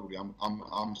ნეიტრალური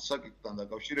ამ საკითხთან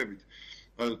დაკავშირებით,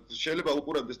 შეიძლება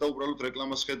უყურებდეს და უბრალოდ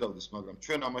რეკლამას ხედავდეს, მაგრამ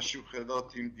ჩვენ ამაში ვხედავთ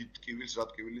იმ დიდ ტკივილს, რა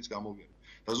ტკივილის გამოვიარეთ.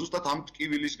 და ზუსტად ამ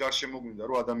ტკივილის გარშემო გვინდა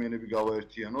რომ ადამიანები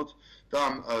გავაერთიანოთ და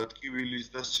ამ ტკივილის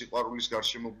და სიყვარულის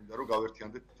გარშემო გვინდა რომ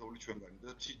გავერთიანდეთ თითოეული ჩვენგანი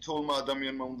და თითოეულმა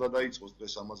ადამიანმა უნდა დაიწყოს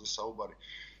დღეს ამაზე საუბარი.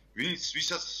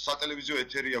 ვისაც სატელევიზიო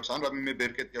ეთერი აქვს, ან რამე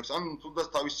ბერკეტი აქვს, ან თუნდაც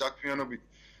თავის საქმიანობით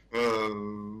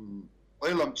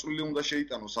ყველამ წვლილი უნდა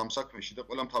შეიტანოს ამ საქმეში და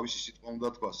ყველამ თავისი სიტყვა უნდა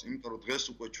თქვას, იმიტომ რომ დღეს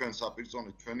უკვე ჩვენ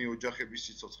საპირწონეთ ჩვენი ოჯახების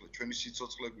სიცოცხლე, ჩვენი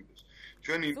სიცოცხლე გვიდეს.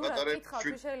 ჩვენი პატარები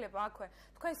შეიძლება აქვე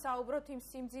თქვენ საუბრობთ იმ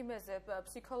სიმძიმეზე,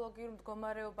 ფსიქოლოგიურ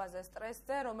მდგომარეობაზე,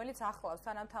 სტრესზე, რომელიც ახლავს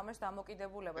თან ამ თამაშს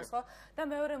დამოკიდებულებას, ხო? და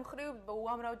მეორე მხრივ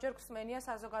უამრავჯერ გვსმენია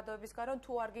საზოგადოების გარონ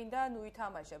თუ არ გინდა ნუ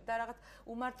ითამაშებ და რაღაც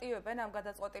უმარტივებენ ამ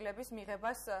გადაწყვეტილების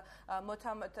მიღებას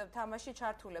თამაში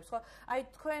ჩართულებს, ხო? აი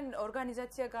თქვენ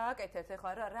ორგანიზაცია გააკეთეთ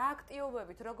ახლა რა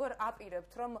აქტიობებით, როგორ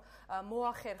აპირებთ რომ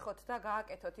მოახერხოთ და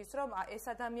გააკეთოთ ის რომ ეს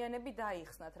ადამიანები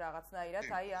დაიხსნათ რაღაცნაირად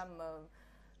აი ამ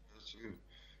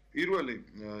პირველი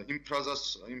იმ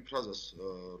ფრაზას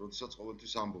როდესაც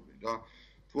ყოველთვის ამბობენ რა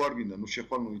თუ არ გინდა ნუ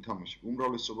შეხვალ ნუ ითამაშებ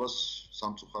უმრავლესობას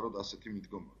სამწუხაროდ ასეთი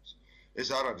მიდგომა აქვს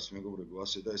ეს არ არის მეგობრებო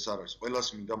ასე და ეს არ არის ყველას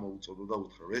მინდა მოუწოდო და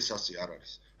უთხრა ეს ასე არ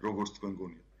არის როგორც თქვენ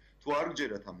გონიათ თუ არ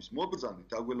გჯერათ ამის მობრძანით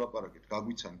დაგველაპარაკეთ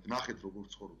გაგვიცანით ნახეთ როგორ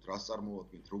ცხოვრობთ რას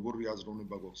წარმოადგენთ როგორი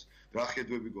აზროვნება გვაქვს რა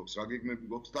ხედვები გვაქვს რა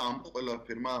გეგმები გვაქვს და ამ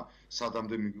ყველაფერმა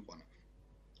სადამდე მიგვიყვანა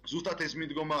ზუსტად ეს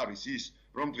მიდგომა არის ის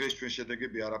რომ დღეს ჩვენ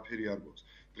შედეგები არაფერი არ გვაქვს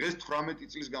დღეს 18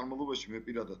 წლის განმავლობაში მე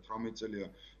პირადად 18 წელია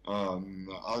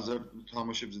აზარ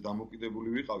თამაშებზე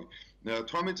დამოკიდებული ვიყავი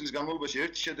 18 წლის განმავლობაში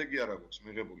ერთი შედეგი არ აქვს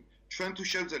მიღებული ჩვენ თუ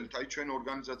შევძელით აი ჩვენ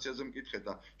ორგანიზაციაზე მკითხეთ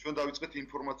და ჩვენ დავიწყეთ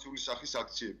ინფორმაციული სახის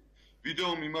აქციები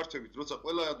ვიდეო მიმართებით როცა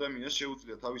ყველა ადამიანს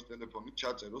შეუძლია თავის ტელეფონით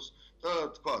ჩაწეროს და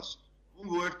თქვას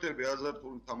უერთდები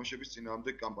აზარტული თამაშების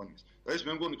წინააღმდეგ კამპანიას და ეს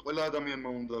მე მგონი ყველა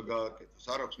ადამიანმა უნდა გააკეთოს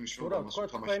არ აქვს მნიშვნელობა მას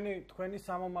თამაში თქვენი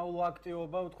სამომავლო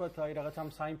აქტივობა ვთქვათ აი რაღაც ამ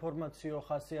საინფორმაციო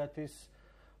ხასიათის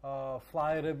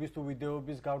ფლაიერების თუ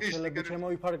ვიდეოების გავრცელებით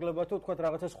შემოიფარგლება თუ ვთქვათ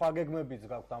რაღაცა სხვა გეგმებიც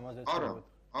გაქვთ ამაზე ცდილობთ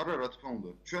არა რა თქმა უნდა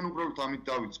ჩვენ უბრალოდ ამით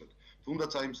დავიწყეთ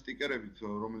თუნდაც აი იმ სტიკერებით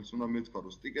რომელიც უნდა მეთქვა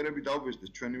რომ სტიკერები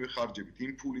დავბეჭდეთ ჩვენივე ხარჯებით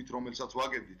იმ ფულით რომელსაც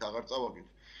ვაგებდით აღარ წავაგეთ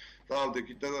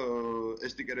დავდექით და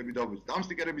ეს სტიკერები დავბეჭდით ამ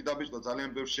სტიკერების დაბეჭდა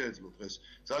ძალიან ბევრ შეეძლო დღეს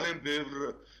ძალიან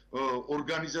ბევრ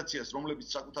ორგანიზაციას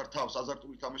რომლებიც საკუთარ თავს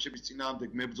აზარტული თამაშების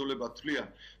წინააღმდეგ მებრძოლება თვლიან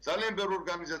ძალიან ბევრ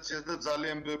ორგანიზაციას და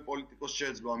ძალიან ბევრ პოლიტიკოს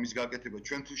შეეძლო ამის გაკეთება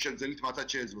ჩვენ თუ შევძელით მათაც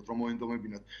შეეძლოთ რომ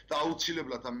მოენდომებინათ და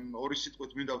აუცილებლად ამ ორი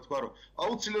სიტყვით მინდა ვთქვა რომ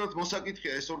აუცილებლად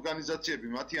მოსაკითხია ეს ორგანიზაციები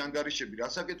მათი ანგარიშები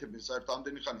რას აკეთებენ საერთოდ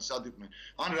ამდენი ხანი სად იყვნენ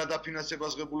ან რა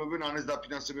დაფინანსებას ღებულებენ ან ეს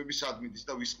დაფინანსებები სად მიდის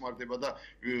და ვის ხმარდება და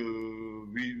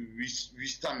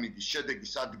ვისთან მიდის შედეგი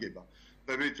სად გება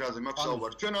ვებით რაზე მაქვს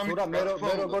საუბარი ჩვენ ამით მე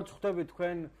როგორც ხვდები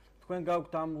თქვენ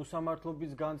გაქვთ ამ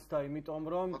უსამართლობის განცდა იმიტომ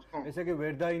რომ ესე იგი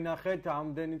ვერ დაინახეთ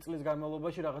ამდენი წლის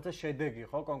განმავლობაში რაღაცა შედეგი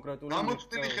ხო კონკრეტული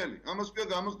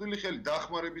გამოცდილი ხელი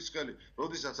დახმარების ხელი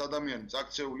როდესაც ადამიანი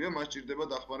წაქცეულია მას ჭირდება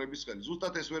დახმარების ხელი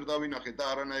ზუსტად ეს ვერ დავინახეთ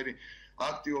და არანაირი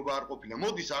აქტივობა არ ყოფილა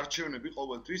მოდის არჩევნები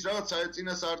ყოველთვის რაღაც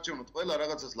საერთო საარჩევნო ყველა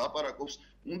რაღაცას ლაპარაკობს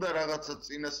უნდა რაღაცა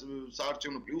წინას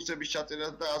საარჩევნო პლუსების ჩაწერა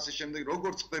და ასე შემდეგ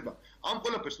როგორც ხდება ამ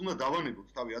ყველაფერს უნდა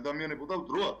დავანებოთ თავი ადამიანებო და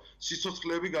დროა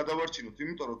სიცოცხლეები გადავარჩინოთ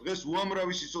იმიტომ რომ დღეს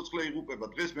უამრავი სიცოცხლე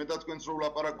იღუპება დღეს მე და თქვენს რო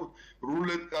ვლაპარაკობთ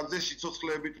რულეტკაზე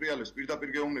სიცოცხლეები ტრიალებს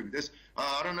პირდაპირ გეუბნებით ეს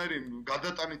არანაირი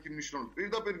გადატანითი მნიშვნელობით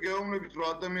პირდაპირ გეუბნებით რომ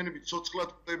ადამიანები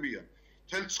ცოცხლად ხდებიან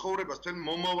თელ ცხოვრებას, თელ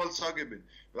მომავალს აგებენ.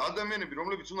 ადამიანები,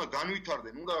 რომლებიც უნდა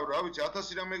განვითარდნენ, უნდა რა ვიცი,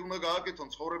 1000 რამე უნდა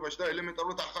გააკეთონ ცხოვრებაში და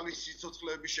ელემენტარულად ახალი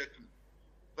სიცოცხლეები შექმნან.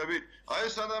 ხდებით? აი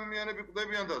ეს ადამიანები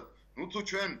ყდებიან და ნუ თუ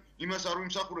ჩვენ იმას არ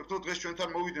ვიმსახურებთ, რომ დღეს ჩვენთან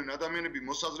მოვიდნენ ადამიანები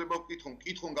მოსაზრება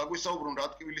ვკითხონ, გაგვესაუბრონ რა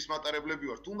ტკივილის მატარებლები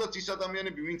ვართ. თუნდაც ის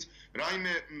ადამიანები, ვინც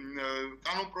რაიმე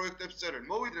კანონ პროექტებს წერენ,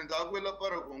 მოვიდნენ და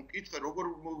აგველაპარაკონ, მკითხე,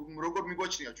 როგორ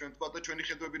მიგვაჩნია ჩვენ თქვა და ჩვენი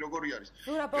ხედვები როგორი არის.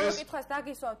 ზურა, ბოლო კითხვას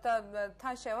დაგისვამთ და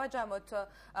თან შევაჯამოთ,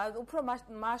 უფრო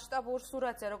მასშტაბურ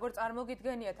სურათზე როგორ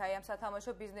წარმოგიდგენიათ აი ამ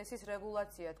სათამაშო ბიზნესის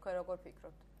რეგულაცია, თქვენ როგორ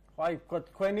ფიქრობთ? აი ვთქვათ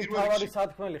თქვენი თავარი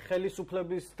სათქმელი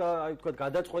ხელისუფლების და აი ვთქვათ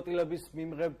გადაწყვეტილების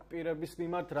მიმღებ პირების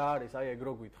მიმართ რა არის აი ეგ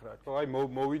რო გითხრათ ხო აი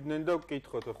მოვიდნენ და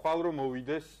ვკითხოთ ხვალ რომ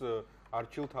მოვიდეს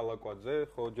არჩილ თალაკვაძე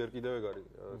ხო ჯერ კიდევ ეგ არის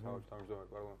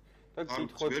თავმჯდომარე პარლამენტი და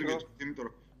გკითხოთ რომ იმიტომ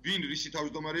რომ ვინ რისი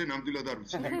თავმჯდომარეა ნამდვილად არ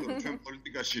ვიცი იმიტომ რომ ჩვენ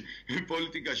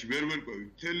პოლიტიკაში ვერ ვერკვევი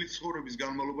მთელი ცხოვრების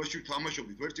განმავლობაში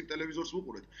ვთამაშობდით ვერც იმ ტელევიზორს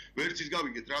ვუყურეთ ვერც ის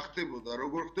გავიგეთ რა ხდებოდა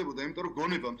როგორ ხდებოდა იმიტომ რომ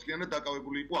გონება მთლიანად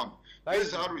დაკავებული იყო ამ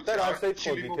ეს არ ვიცი და რას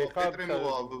ეცოდით ეხლა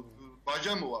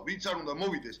ბაჟამოვა ვინც არ უნდა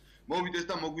მოვიდეს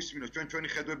და მოგვისმინოს ჩვენი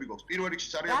ხედვები გვაქვს პირველ რიგში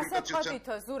სარეაბილიტაციო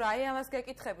ცენტრი ზურა აი ამას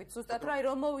გეკითხებით ზუსტად რომ აი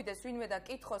რომ მოვიდეს ვინმე და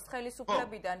კითხოს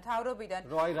ხელისუფლებიდან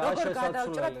თავრობიდან როგორ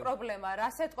გადავჭრათ პრობლემა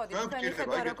რას ეტყოდით თქვენი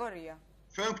ხედვა როგორია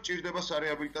ჩვენ გვჭირდება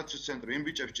სარეაბილიტაციო ცენტრი იმ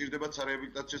ბიჭებს ჭირდება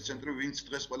სარეაბილიტაციო ცენტრი ვინც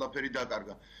დღეს ყველაფერი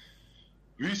დაკარგა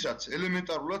ვისაც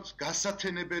ელემენტარულად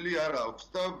გასათენებელი არ აქვს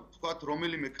და თქვათ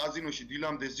რომელიმე კაზინოში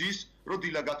დილამდე ზის რომ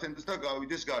დილა გათენდეს და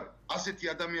გავიდეს გარე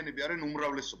ასეთი ადამიანები არიან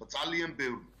უმრავლესობა ძალიან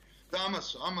ბევრი და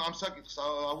ამ საკითხს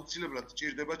აუცილებლად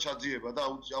ჭირდება ჩაძიება და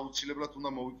აუცილებლად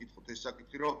უნდა მოვიკითხოთ ეს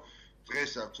საკითხი რომ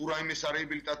დღეს თუ რაიმე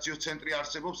სარეაბილიტაციო ცენტრი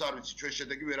არსებობს, არ ვიცი, ჩვენ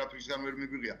შედეგი ვერაფრისგან ვერ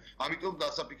მიგვიღია. ამიტომ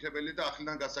დასაფიქრებელი და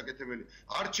ახლიდან გასაკეთებელი.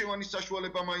 არჩევანის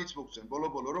საშუალება მაინც მოგცემ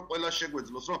ბოლო-ბოლო, რომ ყველა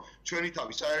შეგვეძლოს, რომ ჩვენი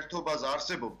თავი საერთო ბაზა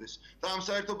არსებობდეს და ამ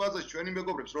საერთო ბაზაში ჩვენი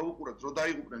მეგობრებს რო უყურებთ, რო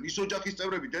დაიღუპნენ, ის ოჯახის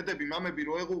წევრები, დედები, მამები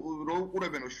რო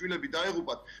უყურებენ, რომ შვილები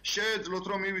დაიღუპათ, შეეძლოთ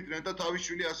რომ მივიდნენ და თავის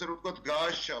შვილი ასე რომ ვთქვათ,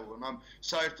 გააშავონ ამ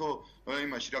საერთო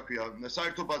იმაში, რა ქვია,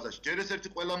 საერთო ბაზაში. ჯერ ეს ერთი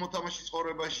ყველა მოთამაშის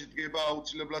ცხოვრებაში დგება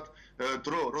აუცილებლად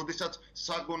დრო, როდესაც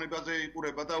საგონებაზე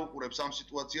იყურება და უყურებს ამ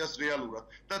სიტუაციას რეალურად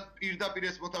და პირდაპირ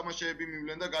ეს მოთამაშეები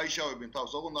მივლენ და გაიშავებენ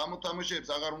თავს. ოღონდ ამ მოთამაშეებს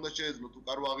აღარ უნდა შეეძლოთ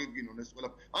უკარო აღიდგინონ ეს ყველა.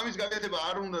 ამის გაკეთება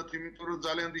არ უნდათ, იმიტომ რომ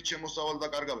ძალიან დიდ შემოსავალ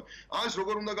დაკარგავენ. ამას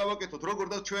როგორ უნდა გავაკეთოთ? როგორ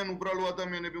და ჩვენ უბრალო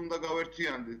ადამიანები უნდა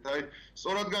გავერთიანდეთ? აი,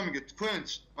 სწორად გამიგეთ, თქვენც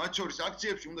მათ შორის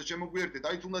აქციებში უნდა შემოგვიერთდეთ,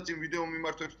 აი თუნდაც იმ ვიდეო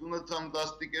მიმართვებში, თუნდაც ამ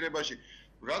დასტიკერებაში.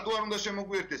 რატო არ უნდა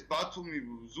შემოგვიერთდეს ბათუმი,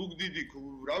 ზუგდიდი,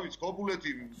 რა ვიცი,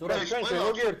 ხობულეთი? ზურა, ჩვენ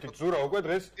შემოგვიერთით, ზურა, უკვე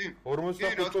დღეს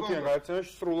 45 წუთიან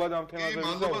გადაცემაში სრულად ამ თემაზე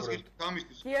ვისაუბრებთ.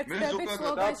 მე ზოგადად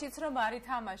სლოგანშიც რომ არის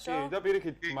თამაშო. კი, და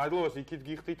პირიქით, მადლობას იქით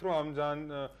გიხდით, რომ ამ ძალიან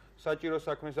საჭირო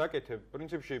საქმეს აკეთებ.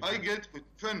 პრინციპში აი გეტყვით,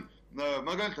 ჩვენ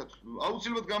მაგალითად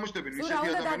აუცილებლად გამოჩნდებიან ისეთი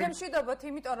ადამიანები. ზურა, უნდა დაგემშვიდობოთ,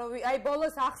 იმიტომ რომ აი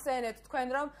ბოლოს ახსენეთ თქვენ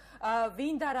რომ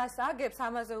ვინ და რას აგებს,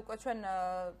 ამაზე უკვე ჩვენ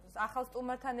ახალ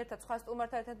სტუმართან ერთად, სხვა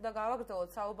სტუმართან ერთად და გავაგრძელოთ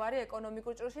საუბარი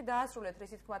ეკონომიკურ ჭრილში დაასრულეთ,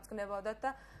 რისი თქმაც გნებავდათ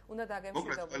და უნდა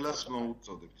დაგემშვიდობოთ. მოკლედ, ყველას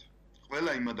მოუწოდებთ.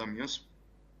 ყველა იმ ადამიანს,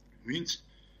 ვინც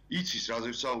იცის რაზე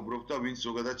ვსაუბრობ და ვინც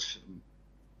ზოგადად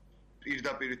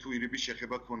პირდაპირ თუ ირიბის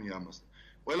შეხება ქონია ამასთან.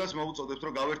 ყველას მოუწოდებთ,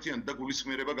 რომ გავერთიანოთ და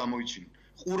გულისხმიერება გამოიჩინოთ.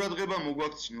 ყურადღება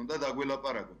მოგვაქცინონ და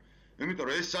დაგველაპარაკონ. იმიტომ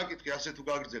რომ ეს საკითხი ასე თუ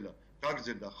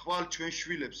გაგრძელდა, ხვალ ჩვენ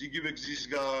შვილებს იგივე გზის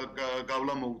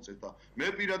გავლა მოუწევთ და მე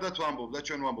პირადად ვამბობ და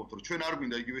ჩვენ ვამბობთ, რომ ჩვენ არ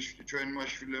გვინდა იგივე ჩვენმა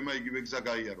შვილებმა იგივე გზა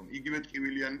გაიარონ, იგივე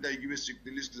ტკივილიანი და იგივე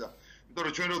სიკვდილის გზა. იმიტომ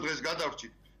რომ ჩვენ რო დღეს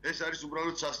გადავრჩით, ეს არის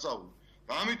უბრალოდ სასწაული.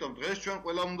 და ამიტომ დღეს ჩვენ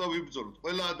ყველა უნდა ვიბრძოლოთ,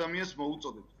 ყველა ადამიანს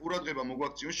მოუწოდებთ, ყურადღება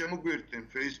მოგვაქციონ, შემოგვიერთდეთ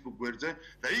Facebook გვერდზე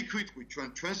და იქ ვიტყვით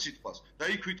ჩვენ სიტყვას და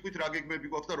იქ ვიტყვით რა გეგმები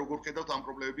გვაქვს და როგორ ხედავთ ამ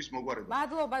პრობლემების მოგვარებას.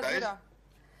 მადლობა ზურა.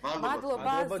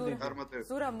 მადლობა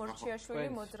ზურა მორჩიაშვილი,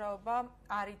 მოძრაობა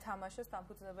არ ითამაშოს,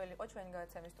 დამფუძნებელი იყო ჩვენი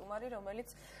გადაცემის სტუმარი, რომელიც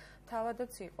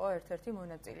თავადაც იყო ერთ-ერთი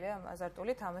მონაწილე ამ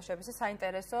აზარტული თამაშების და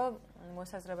საინტერესო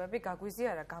მოსაზრებები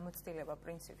გაგვიზიარა გამოცდილება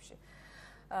პრინციპში.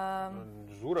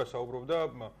 ზურა საუბრობდა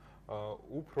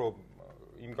უფრო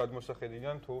იმ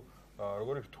გადმოსახედიდან თუ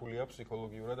როგორი რთულია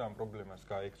ფსიქოლოგიურად ამ პრობლემას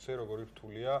გაექცე, როგორი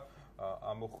რთულია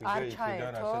ამოხვიდე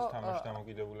იქიდან ასეთ თამაშ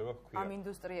დამოკიდებულება ჰქვია. ამ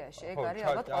ინდუსტრიაში ეგ არის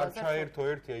ალბათ ყველაზე არჩაერთო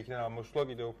ერთია იქიდან ამოსვლა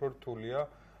კიდევ უფრო რთულია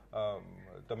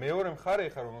და მეორე მხარე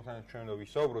ხარ რომელთანაც ჩვენ უნდა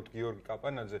ვისაუბროთ გიორგი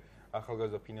კაპანაძე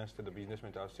ახალგაზრდა ფინანსთა და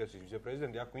ბიზნესმენთა ასოციაციის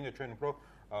ვიცე-პრეზიდენტი, აქ მინდა ჩვენ უფრო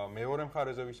მეორე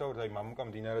მხარეზე ვისაუბროთ, აი მამუკა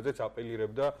მდინარაძეც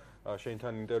აპელირებდა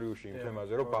შენთან ინტერვიუში იმ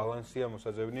თემაზე, რომ ბალანსია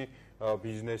მოსაძებნი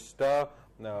ბიზნეს და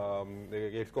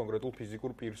ერთ კონკრეტულ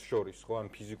ფიზიკურ პირს შორის, ხო, ან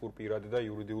ფიზიკურ პირად და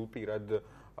იურიდიულ პირად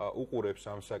უყურებს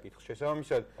ამ საკითხს.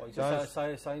 შესაბამისად,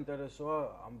 საინტერესოა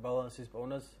ამ ბალანსის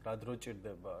პოვნას რა დრო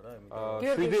ჭირდება რა, იმიტომ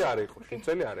 7 არ იყო, 7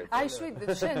 წელი არ იყო. აი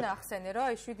 7 შენ ახსენე რა,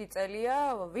 აი 7 წელია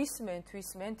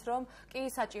ვისმენთ რომ კი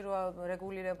საჭიროა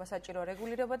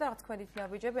რეგულირება და რაღაც ქმედით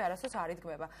ნაბიჯები არასდროს არ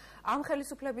იდგმება. ამ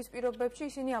ხელისუფლების პირობებში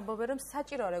ისინი ამბობენ რომ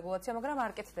საჭიროა რეგულაცია, მაგრამ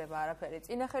არ კეთდება არაფერი.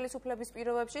 წინა ხელისუფლების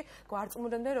პირობებში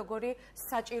გვარწმუნებდნენ როგორი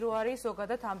საჭირო არის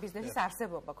ზოგადად ამ ბიზნესის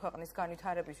არსებობა ქვეყნის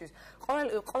განვითარებისთვის.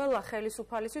 ყველა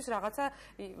ხელისუფალისთვის რაღაცა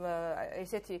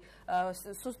ესეთი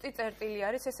სუსტი წერტილი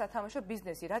არის ეს სათამაშო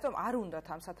ბიზნესი. რატომ არ უნდათ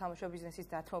ამ სათამაშო ბიზნესის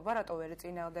დათმობა, რატო ვერ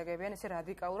წინააღმდეგებიან ესე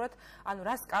რადიკალურად, ანუ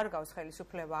რას კარგავს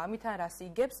ხელისუფლება, ამით ან რას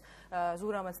იგებს,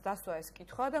 ზურამაც დასვა ეს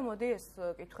კითხვა და მოდი ეს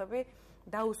კითხვები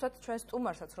დაუსვათ ჩვენ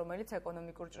სტუმარსაც, რომელიც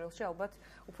ეკონომიკურ ჭრილში ალბათ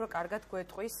უფრო კარგად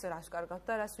გვეტყვის, რას კარგავთ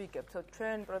და რას ვიგებთ.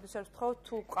 ჩვენ პროდიუსერს ვთხოვთ,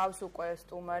 თუ ყავს უკვე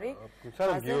სტუმარი.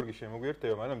 სანამ გიორგი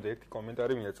შემოგვიერთდება, მანამდე ერთი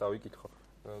კომენტარი მინდა წავიკითხო.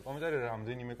 კომენტარი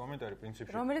რამდენიმე კომენტარი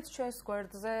პრინციპში რომელიც ჩვენს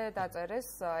გვერდზე დაწერეს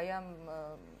აი ამ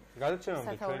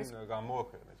გადაცემამდე ჩვენ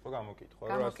გამოვაქვეყნეთ ხო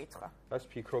გამოკითხვა რას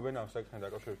ფიქრობენ ამ საკითხთან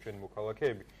დაკავშირებით ჩვენი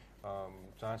მოქალაქეები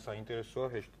ძალიან საინტერესოა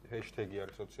ჰეშთეგი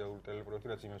არის სოციალური ტელეპროექტი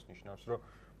რაც იმას ნიშნავს რომ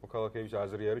მოქალაქეების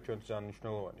აზრი არის ჩვენთვის ძალიან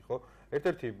მნიშვნელოვანი ხო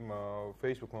ერთ-ერთი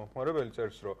Facebook მომხმარებელი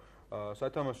წერს რომ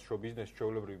სათამაშო ბიზნესი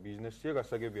ჩვეულებრივი ბიზნესია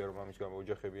გასაგებია რომ ამის გამო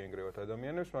ოჯახები ენგრევათ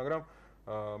ადამიანებს მაგრამ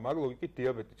მაგ ლოგიკით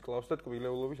დიაბეტის კლავს და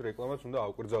ტკბილეულობის რეკლამაც უნდა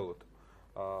ავკრძალოთ.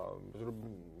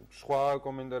 სხვა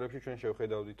კომენტარებში ჩვენ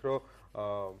შევხედავდით, რომ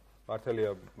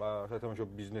მართალია სათამაშო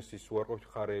ბიზნესის უარყოფით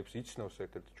მხარეებს იცნობს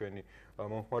ერთ-ერთი ჩვენი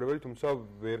მომხმარებელი, თუმცა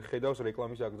ვერ ხედავს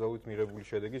რეკლამის აკრძალვით მიღებული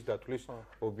შედეგის დათვლის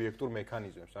ობიექტურ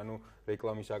მექანიზმებს. ანუ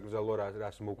რეკლამის აკრძალვა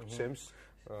რას მოგცემს,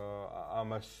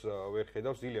 ამას ვერ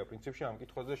ხედავს. ილია პრინციპში ამ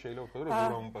კითხვაზე შეიძლება ვთქვა, რომ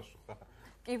ზურა უმპასუხა.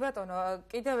 კი ბატონო,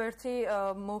 კიდევ ერთი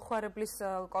მომხმარებლის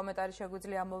კომენტარი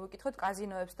შეგვიძლია მოვიკითხოთ.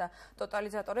 კაზინოებს და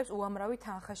ტოტალიზატორებს უამრავი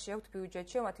თანხაში აქვთ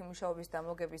ბიუჯეტში, მათი მუშაობის და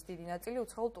მოგების დიდი ნაწილი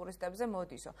უცხოელ ტურისტებზე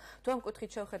მოდისო. თუ ამ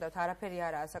კუთხით შევხედავთ, არაფერი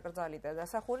არაა საკრძალი და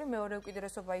დასახური. მეორე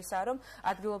უკიდურესობა ისაა, რომ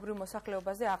ადგილობრივ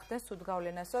მოსახლეობაზე ახდენს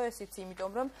თუდგავლენასო, ესიც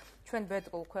იმიტომ, რომ ჩვენ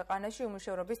ბედყულ ქვეყანაში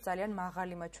უმუშევრობის ძალიან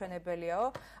მაღალი მაჩვენებელიაო,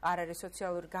 არ არის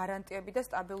სოციალური გარანტიები და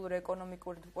სტაბილური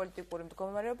ეკონომიკური და პოლიტიკური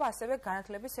მდგომარეობა, ასევე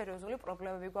განათლების სერიოზული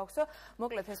პრობლემები გვაქვსო.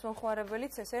 მოკლედ ეს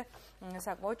მომხმარებელიც ესე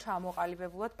საკმაოდ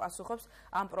ჩამოყალიბებულად პასუხობს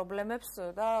ამ პრობლემებს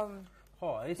და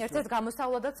ერთ-ერთ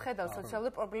გამოსავლადაც ხედავს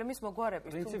სოციალური პრობლემის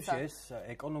მოგვარების. პრინციპში ეს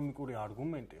ეკონომიკური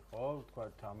არგუმენტი, ხო,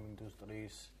 თქვათ ამ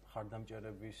ინდუსტრიის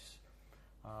ხარდამჭერების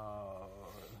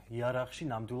იერარქში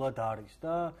ნამდვილად არის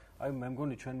და აი მე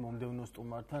მგონი ჩვენ მომდევნო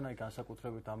სტუმართან აი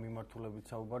განსაკუთრებით ამ მიმართულებით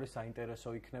საუბარი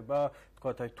საინტერესო იქნება,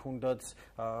 თქვათ აი თუნდაც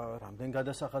რამდენ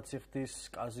გადასახადს იხდის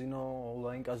კაზინო,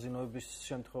 ონლაინ კაზინოების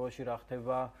შემთხვევაში რა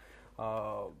ხდება,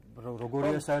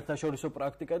 როგორია საერთაშორისო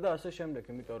პრაქტიკა და ასე შემდეგ,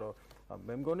 იმიტომ რომ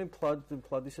მე მგონი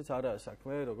მთლად ისეც არაა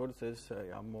საქმე, როგორც ეს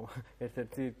ამ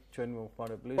ერთ-ერთი ჩვენი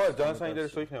მომხმარებლის. ხო, ძალიან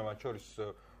საინტერესო იქნება მათ შორის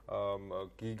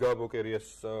გიგაბოკერიას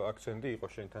აქცენტი იყო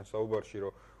შენთან საუბარში,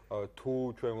 რომ თუ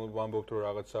ჩვენ ვამბობთ, რომ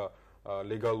რაღაცა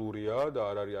ლეგალურია და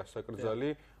არ არის ასაკრძალი,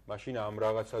 მაშინ ამ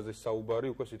რაღაცაზე საუბარი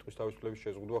უკვე სიტყვის თავისუფლების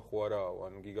შეზღუდვა ხო არაა,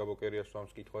 ან გიგაბოკერიას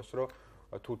ვამს კითხვას, რომ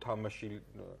თუ თამაში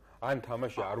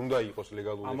არ უნდა იყოს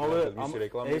ლეგალური მისი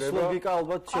რეკლამირება. ეს ლოგიკა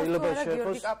ალბათ შეიძლება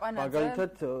შეეხოს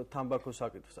მაგალითად თამბაქოს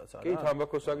საკითხსაც არა? კი,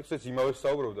 თამბაქოს საკითხსაც იმავე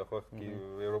საუბრობდა, ხო,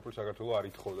 ევროპული საქართველო არ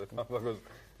ითხოვდა თამბაქოს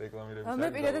რეკლამირების. მე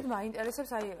პირადად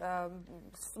მაინტერესებს აი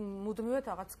მუდმივად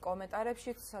რაღაც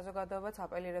კომენტარებში საზოგადოებაც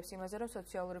აპელირებს იმაზე, რომ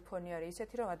სოციალური ფონი არის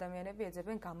ისეთი, რომ ადამიანები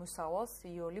ეძებენ გამოსავალს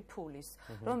იოლი ფულის,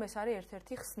 რომ ეს არის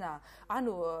ერთ-ერთი ხსნა.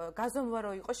 ანუ გაზომვა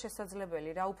რო იყოს შესაძლებელი,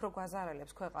 რა უფრო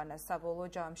გვაზარალებს ქვეყანას საბოლოო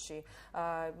ჯამში.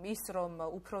 ის რომ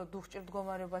უფრო დუხჭირ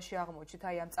მდგომარეობაში აღმოჩნდით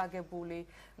აი ამ წაგებული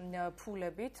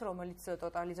ფულებით, რომელიც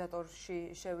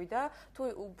ტოტალიზატორში შევიდა, თუ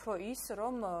უფრო ის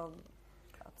რომ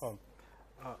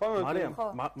მარიამ,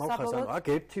 მახასან, აქ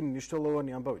ერთი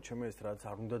მნიშვნელოვანი ამბავი ჩემი ეს რაც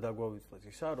არ უნდა დაგვავიწყდეს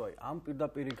ისაა, რომ აი ამ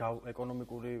პირდაპირი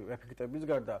ეკონომიკური ეფექტების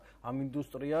გარდა ამ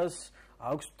ინდუსტრიას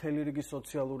აქვს მთელი რიგი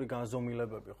სოციალური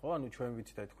განზომილებები, ხო? ანუ ჩვენ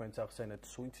ვიცით აი თქვენც ახსენეთ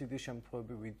სუიციდის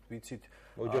შემთხვევები, ვიცით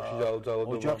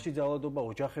ოჯახში ძალადობა,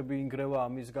 ოჯახები ინგრევა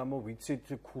ამის გამო, ვიცით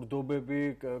ქურდობები,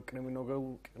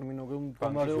 კრიმინოგენული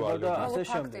მდგომარეობა და ასე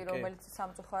შემდეგ. ფაქტი, რომელიც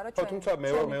სამწუხაროდ ჩვენ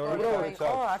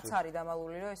არც არის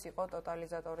დამალული, რომ ეს იყო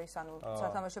ტოტალიზატორის, ანუ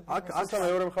სათამაშო ბიზნესი. აქ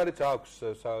მეორე მხარეც აქვს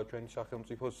ჩვენი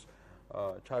სახელმწიფოს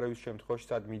ჩარევის შემთხვევაში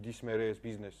სად მიდის მე ეს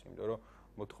ბიზნესი, იმიტომ რომ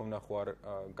მოთხოვნა ხო არ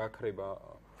გაქრება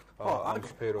ამ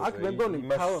სფეროზე. აქ მე მგონი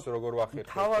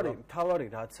თავარი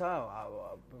რაცა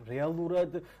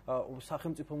რეალურად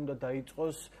სახელმწიფო უნდა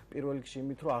დაიწყოს პირველ რიგში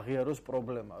იმით, რომ აღიაროს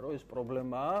პრობლემა, რომ ეს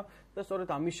პრობლემაა და სწორედ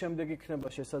ამის შემდეგ იქნება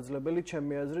შესაძლებელი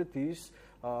ჩემი აზრით ის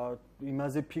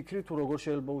იმაზე ფიქრი თუ როგორ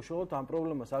შეიძლება უშუალოდ ამ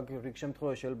პრობლემას აქ რიგ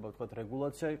შემთხვევაში შეიძლება ვთქვათ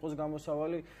რეგულაცია იყოს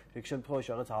გამოსავალი, რიგ შემთხვევაში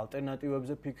რაღაც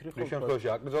ალტერნატივებზე ფიქრი ხო? რიგ შემთხვევაში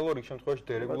აკრძალო, რიგ შემთხვევაში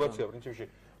დერეგულაცია პრინციპში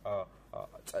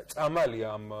წამალი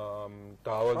ამ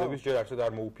დაავადების ჯერ არსად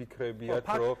არ მოუფიქრებიათ,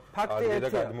 რომ ადრე და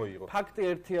გადმოიღო. ფაქტი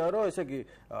ერთია, რომ ესე იგი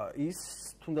ის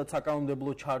თუნდაც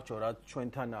საკანონმდებლო ჩარჩო, რაც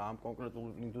ჩვენთან ამ კონკრეტულ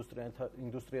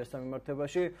ინდუსტრიასთან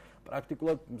მიმართებაში,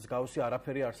 პრაქტიკულად მსგავსი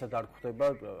არაფერი არსად არ გვხდება.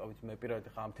 ვიცი, მე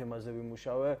პირადად ამ თემაზე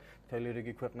ვიმუშავე, მთელი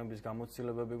რიგი ქვეყნების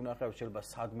გამოცდილებები ვნახე, შეიძლება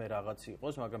სადმე რაღაც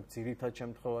იყოს, მაგრამ ძირითად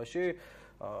შემთხვევაში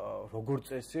როგორც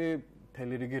წესი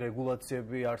მთელი რიგი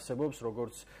რეგულაციები არსებობს,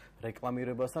 როგორც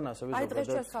რეკლამირებასთან, ასევე ზოგადად. აი დღეს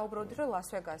ჩვენ საუბრობთ, რომ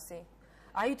ლას-ვეგასი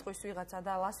აიტყვის ვიღაცა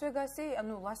და ლას-ვეგასი,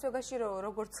 ანუ ლას-ვეგასში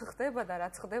როგორც ხდება და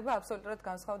რაც ხდება, აბსოლუტურად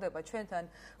განსხვავდება. ჩვენთან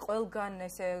ყველგან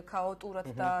ესე ქაოტურად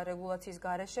და რეგულაციის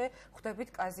გარეშე ხვდებით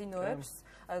კაზინოებს,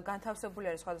 განთავსებული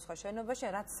არის სხვადასხვა შენობაში,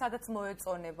 რაც სადაც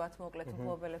მოეწონებათ მოკლედ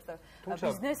მფლობელებს და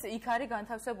ბიზნესი იქ არის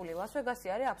განთავსებული. ლას-ვეგასი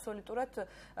არის აბსოლუტურად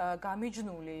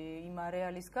გამიჯნული იმ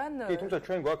არეალისგან. კი, თუმცა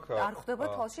ჩვენ გვაქვს არ ხვდება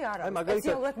თვალში არა.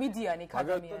 სპეციალურად მიდიან იქ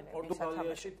ადამიანები.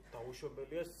 პორტუგალიაში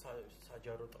დაუშვებელია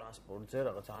საჯარო ტრანსპორტზე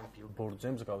რაღაც ან ბილბორდზე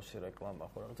მსგავსი რეკლამა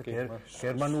ხო რაღაცა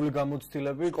გერმანული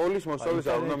გამოცდილები სკოლის მოსწავლეს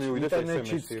არ უნდა მივიდეს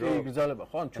SMS-ი რა გზალება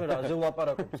ხო ან ჩვენ რაზე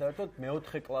ვლაპარაკობთ საერთოდ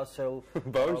მეოთხე კლასელ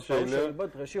ბავშვს შეიძლება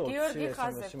დღეში 20 გიორგი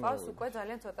ხაზე ყავს უკვე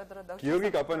ძალიან ცოტა დრო და გიორგი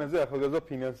კაპანაძე ახალგაზრდა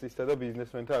ფინანსისტთა და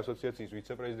ბიზნესმენთა ასოციაციის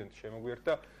ვიცე-პრეზიდენტი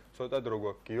შემოგვიერთდა ცოტა დრო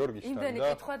გვაქვს გიორგისთან და იმდენი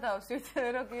კითხვა დავსვით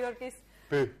რომ გიორგის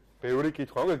ბევრი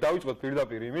კითხვა მოგეთ დავიწყოთ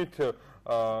პირდაპირ იმით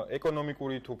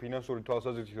ეკონომიკური თუ ფინანსური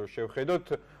თვალსაზრისით რომ შევხედოთ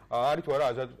არის თუ არა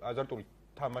აზარტული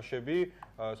თამაშები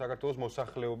საქართველოს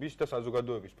მოსახლეობის და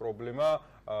საზოგადოების პრობლემა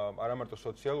არა მარტო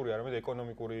სოციალური, არამედ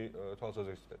ეკონომიკური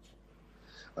თვალსაზრისითაც.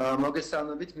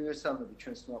 მოგესალმებით, მივესალმებით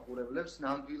ჩვენს მაყურებლებს.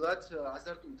 ნამდვილად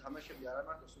აზარტული თამაშები არ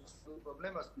მარტო სოციალურ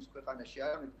პრობლემას ქვის ქვეყანაში,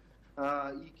 არამედ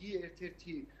იგი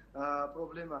ერთ-ერთი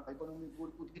პრობლემა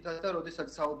ეკონომიკური კუთხითაც და როდესაც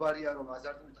საუბარია რომ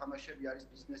აზარტული თამაშები არის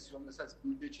ბიზნესი, რომელსაც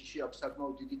ბიუჯეტში შეაქვს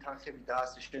საკმაოდ დიდი თანხები და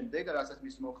ასე შემდეგ, რასაც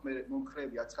მის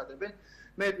მომხრეები აცხადებენ,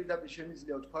 მე პირდაპირ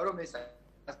შემიძლია ვთქვა რომ ეს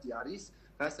ასე არის,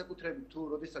 განსაკუთრებით თუ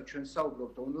როდესაც ჩვენ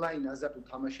საუბრობთ ონლაინ აზარტულ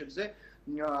თამაშებზე,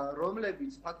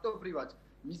 რომლებიც ფაქტობრივად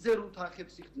მიზერულ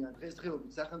თანხებს იხდიან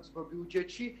დღესდღეობით სახელმწიფო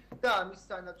ბიუჯეტში და ამის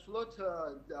სანაცვლოდ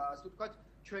ასე ვთქვათ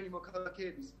ჩვენი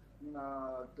მოქალაქეების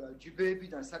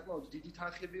ჯიბეებიდან საკმაოდ დიდი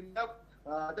თანხები მაქვს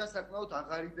და საკმაოდ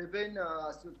აღარიბებენ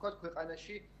ასე ვთქვათ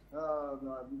ქვეყანაში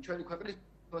ჩვენი ქვეყნის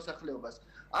მოსახლეობას.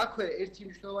 აქვე ერთი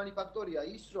მნიშვნელოვანი ფაქტორია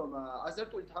ის, რომ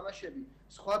აზარტული თამაშები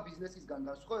სხვა ბიზნესისგან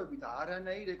განსხვავებით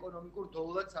არანაირ ეკონომიკურ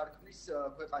დოვლადს არ ქმნის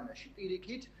ქვეყანაში.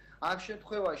 პირიქით, ამ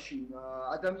შემთხვევაში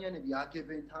ადამიანები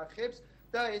აგებენ თანხებს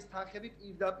და ეს თანხები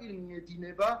პირდაპირ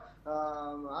მიედინება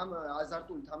ამ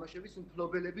აზარტული თამაშების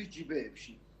მფლობელების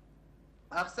ჯიბეებში.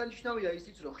 აღსანიშნავია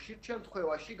ისიც, რომ ხშირ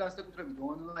შემთხვევაში, განსაკუთრებით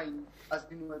ონლაინ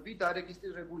აზროვნები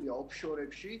დარეგისტრირებულია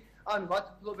ოფშორებში, ანუ მათ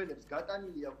მფლობელებს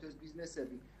გატანილი აქვთ ეს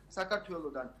ბიზნესები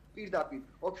საქართველოსთან პირდაპირ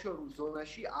ოფშორულ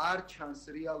ზონაში, არ ჩანს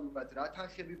რეალურად რა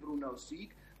თანხები ბრუნავს იქ,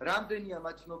 რამდენია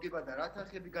მათი მოგება და რა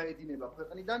თანხები გაედინება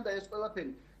ქვეყნიდან და ეს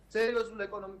ყველაფერი სერიოზულ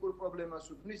ეკონომიკურ პრობლემას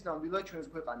უქმნის ნამდვილად ჩვენს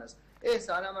ქვეყანას. ეს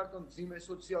არა მარტო მძიმე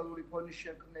სოციალური ფონის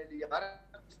შემქმნელია,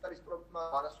 არის პრობლემა,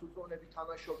 არასრულწლოვნები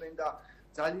თამაშობენ და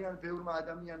ძალიან ბევრმა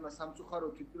ადამიანმა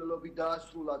სამწუხაროდ თვითმკვლელობით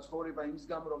დაასრულა ცხოვრება იმის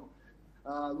გამო, რომ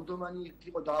ლუდომანი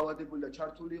იყო დაავადებული და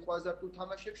ჩართული იყო აზარტულ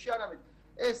თამაშებში, არამედ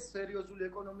ეს სერიოზული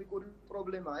ეკონომიკური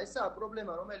პრობლემაა. ესაა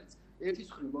პრობლემა, რომელიც ერთის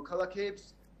მხრივ მოქალაქეებს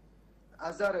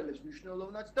აზარელებს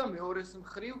მნიშვნელოვნად და მეორეს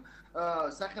მხრივ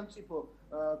სახელმწიფო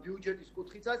ბიუჯეტის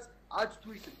კუთხითაც არც თუ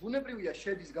ისე ბუნებრივია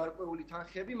შედის გარკვეული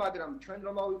თანხები, მაგრამ ჩვენ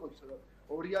რომ ავიღოთ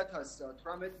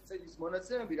 2018 წლის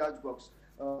მონაცემები, რაც გვაქვს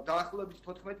დაახლოებით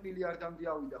 14 მილიარდამდე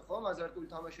ავიდა ხომ აზარტული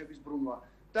თამაშების ბრუნვა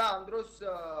და ამ დროს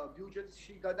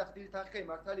ბიუჯეტში გადახდილი თანხები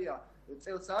მართალია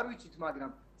წელს არ ვიცით,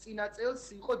 მაგრამ წინა წელს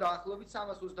იყო დაახლოებით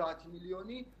 330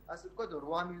 მილიონი, ასე ვთქვათ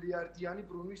 8 მილიარდიანი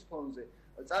ბრუნვის ფონზე.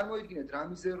 წარმოიდგინეთ რა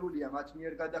მიზერულია მათ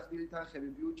მიერ გადახდილი თანხები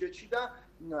ბიუჯეტში და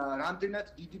რამდენად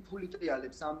დიდი ფული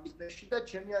ტრიალებს ამ ბიზნესში და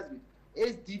ჩემი აზრით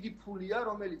ეს დიდი ფულია,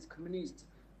 რომელიც ქმნის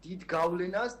დიდ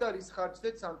გავლენას და რის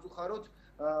ხარჯზეც სამწუხაროდ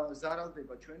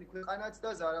ზარალდება ჩვენი ქვეყანაც და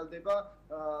ზარალდება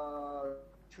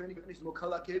ჩვენი ქვეყნის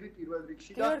მოქალაქეები პირველ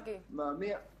რიგში და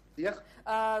მე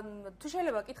თუ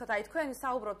შეიძლება კითხოთ, აი თქვენ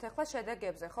საუბრობთ ახლა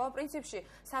შედეგებზე, ხო? პრინციპში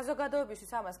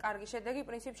საზოგადოებისთვის ამას კარგი შედეგი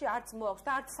პრინციპში არც მოაქვს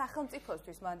და არც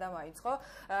სახელმწიფოსთვის მანდამაინც, ხო?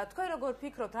 თქვენ როგორ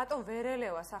ფიქრობთ, რატომ ვერ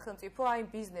ელევა სახელმწიფო აი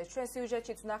ბიზნესს? ჩვენ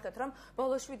სიუჟეტშიც ვნახეთ, რომ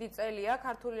ბოლო 7 წელია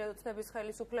ქართული ოცნების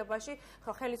ხელისუფლებაში,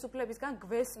 ხო, ხელისუფლებისგან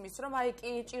გვესმის, რომ აი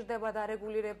კი ჭირდება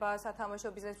დარეგულირება, სათამაშო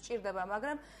ბიზნესს ჭირდება,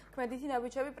 მაგრამ ქმედითი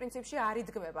ნაბიჯები პრინციპში არ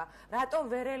იდგმება. რატომ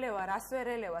ვერ ელევა, რას ვერ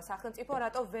ელევა სახელმწიფო,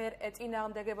 რატომ ვერ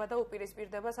ეწინააღმდეგება და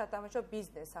უპირისპირდება სათამაშო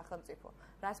ბიზნეს სახელმწიფო?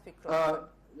 რას ფიქრობთ?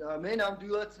 მე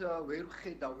ნამდვილად ვერ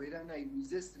ვხედავ ვერანაირ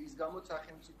მიზეზს, რის გამოც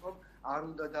სახელმწიფომ არ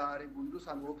უნდა დაარეგულიროს,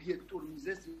 ან ობიექტურ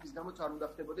მიზეზს, რის გამოც არ უნდა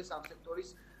ხდებოდეს ამ სექტორის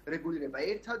რეგულირება.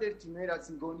 ერთადერთი მე რაც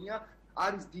მგონია,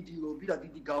 არის დიდი ლობი და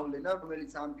დიდი გავლენა,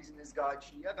 რომელიც ამ ბიზნესს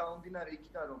გააჩნია, გამომდინარე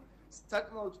იქიდან, რომ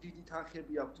საკმაოდ დიდი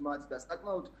თანხები აქვთ მათ და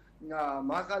საკმაოდ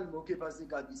მაღალ მოგებაზე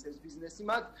გადის ეს ბიზნესი,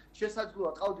 მათ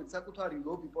შესაძლოა ყავდეთ საკუთარი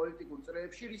ლობი პოლიტიკურ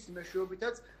წრეებში, რის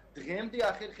მეშვეობითაც დღემდე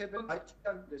ახერხებენ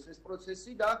გაჩნდეს ეს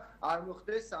პროცესი და არ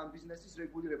მოხდეს ამ ბიზნესის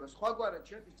რეგულირება. სხვაგვარად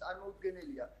ჩემთვის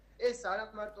წარმოუდგენელია. ეს არა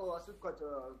მარტო ასე ვთქვათ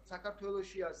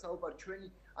საქართველოსია საუბარი ჩვენი,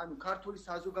 ანუ ქართული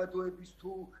საზოგადოების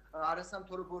თუ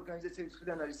არასამთავრობო ორგანიზაციების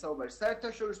მხრიდან არის საუბარი.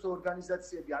 საერთაშორისო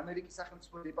ორგანიზაციები, ამერიკის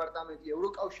სახელმწიფო დეპარტამენტი,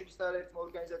 ევროკავშირის საერთო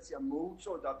ორგანიზაცია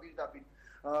მოუწოდა პირდაპირ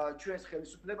ჩვენს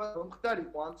ხელისუფლებას რომ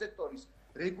ხდარიყო ამ სექტორის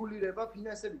რეგულირება,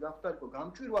 ფინანსები გამხდარიყო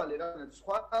გამჭვირვალე, რადგან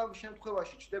სხვა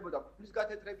შემთხვევაში ჩნდებოდა ფულის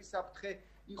გათეთრების საფრთხე,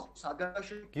 იყო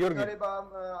საგანაშო გარება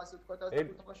ასე ვთქვათ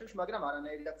აზარტულ თამაშებში, მაგრამ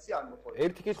არანაირი რეაქცია არ მოყოლია.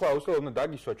 ერთი კითხვა აუცილებლად უნდა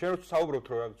დაგისვა, ჩვენ რო საუბრობთ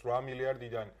რომ 8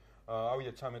 მილიარდიდან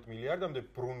ავიდეთ 13 მილიარდამდე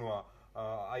ბრუნვა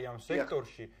აი ამ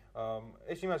სექტორში,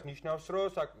 ეს იმას ნიშნავს,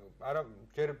 რომ არა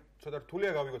ჯერ ცოტა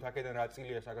რთულია გავიგოთ აქედან რა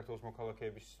წილია საქართველოს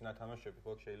მოქალაქეების ნათამაშები,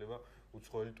 ხო, შეიძლება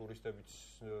უცხოელი ტურისტებიც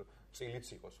წილიც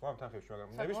იყოს, ხო, ამ თანხებში, მაგრამ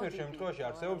ნებისმიერ შემთხვევაში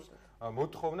არსებობს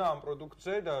მოთხოვნა ამ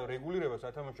პროდუქტზე და რეგულირება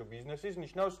სათამაშო ბიზნესის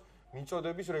ნიშნავს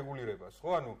მიწოდების რეგულირებას,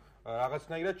 ხო? ანუ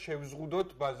რაღაცნაირად შევზღუდოთ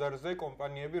ბაზარზე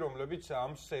კომპანიები, რომლებიც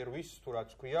ამ სერვისს თუ რაც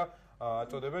ქვია,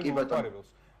 აწოდებენ მომხმარებელს.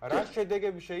 რა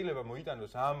შედეგები შეიძლება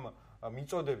მოიტანოს ამ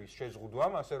მიწოდების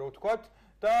შეზღუდვამ, ასე რომ ვთქვათ,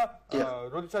 და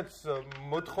როდესაც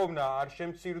მოთხოვნა არ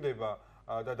შემცირდება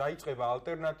და დაიწყება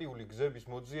ალტერნატიული გზების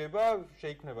მოძიება,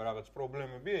 შეიქმნება რაღაც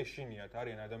პრობლემები, ეშინიათ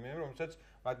არიან ადამიანები, რომელსაც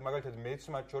მაგალითად მეც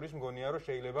მათ შორის მგონია, რომ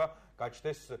შეიძლება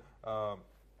გაჩნდეს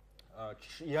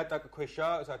იატაკქვეშა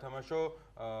სათამაშო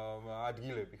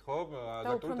ადგილები, ხო?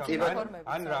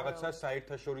 ან რაღაცა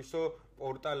საერთაშორისო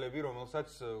პორტალები, რომელსაც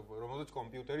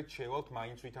კომპიუტერით შევალთ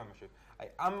მაინც ვითამაშებთ. აი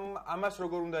ამას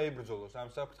როგორ უნდა ებრძოლოს ამ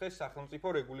საფრთხეს სახელმწიფო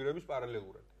რეგულირების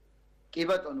პარალელურად? კი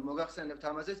ბატონო, მოგახსენებთ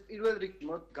ამაზე. პირველ რიგში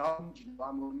გავამჯნო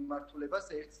ამ მიმართულებას,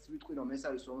 ერთს ვიტყვი რომ ეს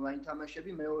არის ონლაინ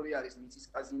თამაშები, მეორე არის მიწის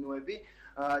კაზინოები.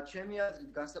 ჩემი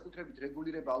აზრით, განსაკუთრებით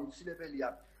რეგულირება აუცილებელია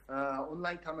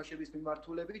ონლაინ თამაშების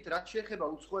მიმართულებით, რაც შეეხება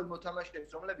უცხოელ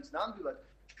მოთამაშეებს, რომლებიც ნამდვილად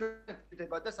ჩვენ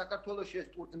ვხვდება და საქართველოში ეს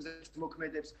ტურიზმს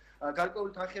მოქმედებს,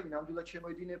 გარკვეული თანხები ნამდვილად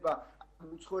შემოედინება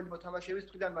უცხოელი მოთამაშეების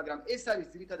მხრიდან, მაგრამ ეს არის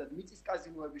ძირითადად მიწის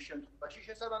კაზინოების შემთხვევაში.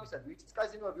 შესაბამისად, მიწის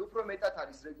კაზინოები უფრო მეტად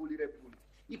არის რეგულირებული.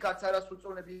 იქაც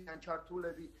არასრულწლოვნებიანი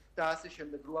ჩართულები და ასე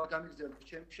შემდეგ რო არ გამიგზავნებთ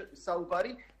ჩემი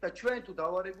საუბარი და ჩვენ თუ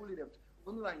დავარეგულირებთ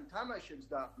ონლაინ თამაშებს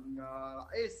და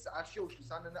ეს არ შეუშლის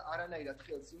არანაირად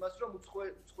ხელს იმას, რომ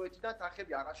უცხოეთიდან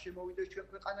თანხები აღარ შემოვიდეს ჩვენ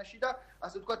ქვეყანაში და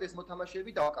ასე ვთქვათ ეს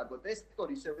მოთამაშეები დავაკარგოთ. ეს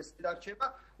სექტორი ისევ ეს დარჩება,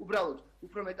 უბრალოდ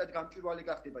უფრო მეტად გამჭვირვალე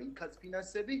გახდება იქაც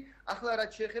ფინანსები. ახლა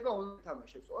რაც შეეხება ონლაინ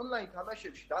თამაშებს. ონლაინ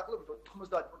თამაშებში დაახლოებით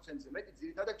 90%-ზე მეტი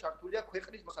ძირითადად ჩართულია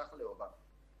ქვეყნის მოსახლეობა.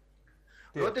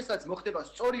 როდესაც მოხდება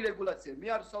სწორი რეგულაცია, მე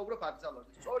არ ვსაუბრობ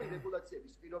აკრძალვაზე, სწორი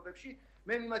რეგულაციების პირობებში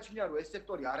მე მიმაჩნია, რომ ეს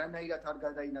სექტორი არანაირად არ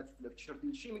გადაინაცვლებს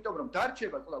ჭრდილში, იმიტომ რომ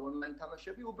დარჩება კვლავ ონლაინ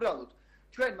თამაშები, უბრალოდ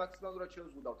ჩვენ მაქსიმალურად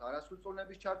შევზღუდავთ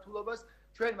არასრულწლოვნების ჩართულობას,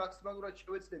 ჩვენ მაქსიმალურად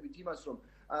შევეცდებით იმას, რომ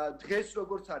დღეს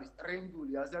როგორც არის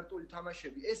ტრენდული აზარტული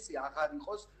თამაშები, ესე აღარ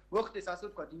იყოს, მოხდეს ასე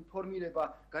ვთქვათ ინფორმირება,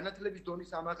 განათლების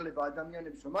დონის ამაღლება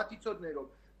ადამიანების, რომ მათ იცოდნენ, რომ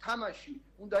თამაში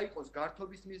უნდა იყოს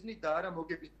გართობის მიზნით და არა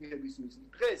მოგების მიღების მიზნით.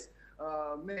 დღეს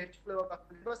მე ერთფლევა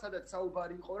გახდება, სადაც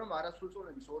საუბარი იყო, რომ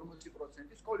არასრულწლოვნების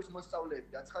 40% სკოლის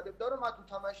მოსწავლეები აცხადებდა, რომ მათ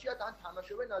უთამაშიათ ან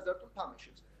თამაშობენ აზარტულ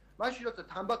თამაშებს. მაშინ როცა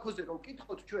თამბაქოზე რო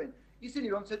ვკითხოთ ჩვენ, ისინი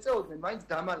რომ წეწეოდნენ, მაინც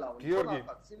დამალავდნენ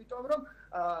ფაქტს, იმიტომ რომ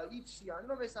იციან,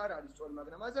 რომ ეს არ არის სწორი,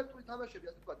 მაგრამ აზარტული თამაშები,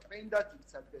 ასე ვთქვათ, ტრენდად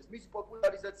იქცა დღეს, მისი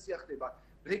პოპულარიზაცია ხდება,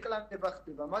 რეკლამება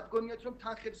ხდება, მათ გონიათ რომ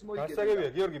თანხებს მოიგებენ. გასაგებია,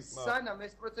 გიორგი. სანამ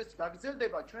ეს პროცესი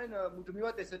გაგრძელდება, ჩვენ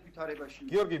მუდმივად ესეთ ვითარებაში.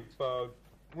 გიორგი,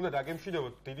 უნდა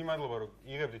დაგემშვიდობოთ. დიდი მადლობა, რომ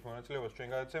იღებდით მონაწილეობას ჩვენ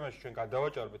გადაცემაში, ჩვენ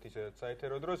გადავაჭარბეთ ისედაც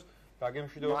საეთერო დროს.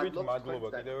 დაგემშვიდობებით, მადლობა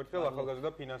კიდევ ერთხელ. ახალგაზრდა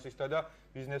ფინანსისტთა და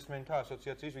ბიზნესმენთა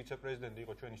ასოციაციის ვიცე-პრეზიდენტი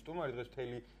იყო ჩვენი სტუმარი. დღეს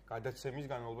მთელი გადაცემის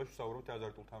განმავლობაში ვსაუბრობთ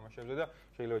აზარტულ თამაშებზე და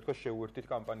შეიძლება ითქვას შეუერთდით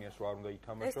კამპანიას, რომ არ უნდა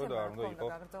ითამაშო და არ უნდა იყო.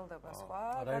 გაგრძელდება სხვა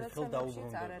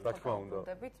გადაცემებშიც, რა თქმა უნდა.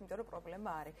 იმიტომ რომ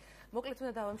პრობლემა არის. მოკლედ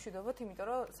უნდა დავამშვიდობოთ, იმიტომ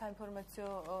რომ საინფორმაციო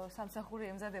სამსახური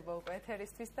ემზადება უკვე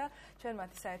ეთერისთვის და ჩვენ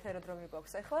მათი საეთერო დრომი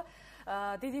გვაქვს ახლა.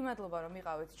 დიდი მადლობა რომ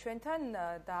იყავით ჩვენთან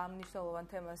და ამ მნიშვნელოვან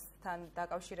თემასთან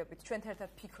დაკავშირებით ჩვენთან ერთად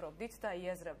ფიქრობდით და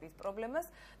იაზრებდით პრობლემას.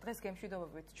 დღეს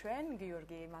გემშვიდობებით ჩვენ,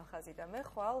 გიორგი მალხაზი და მე,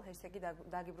 ხვალ ჰეშთეგი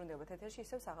დაგიბრუნდებათ ეთერში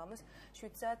ისევ საღამოს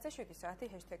 7 საათზე 7 საათი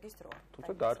ჰეშთეგის დროა.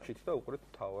 თუმცა დარჩით და უყურეთ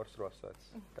მთავარს 8 საათს.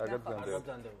 კარგად გაგრძელოთ.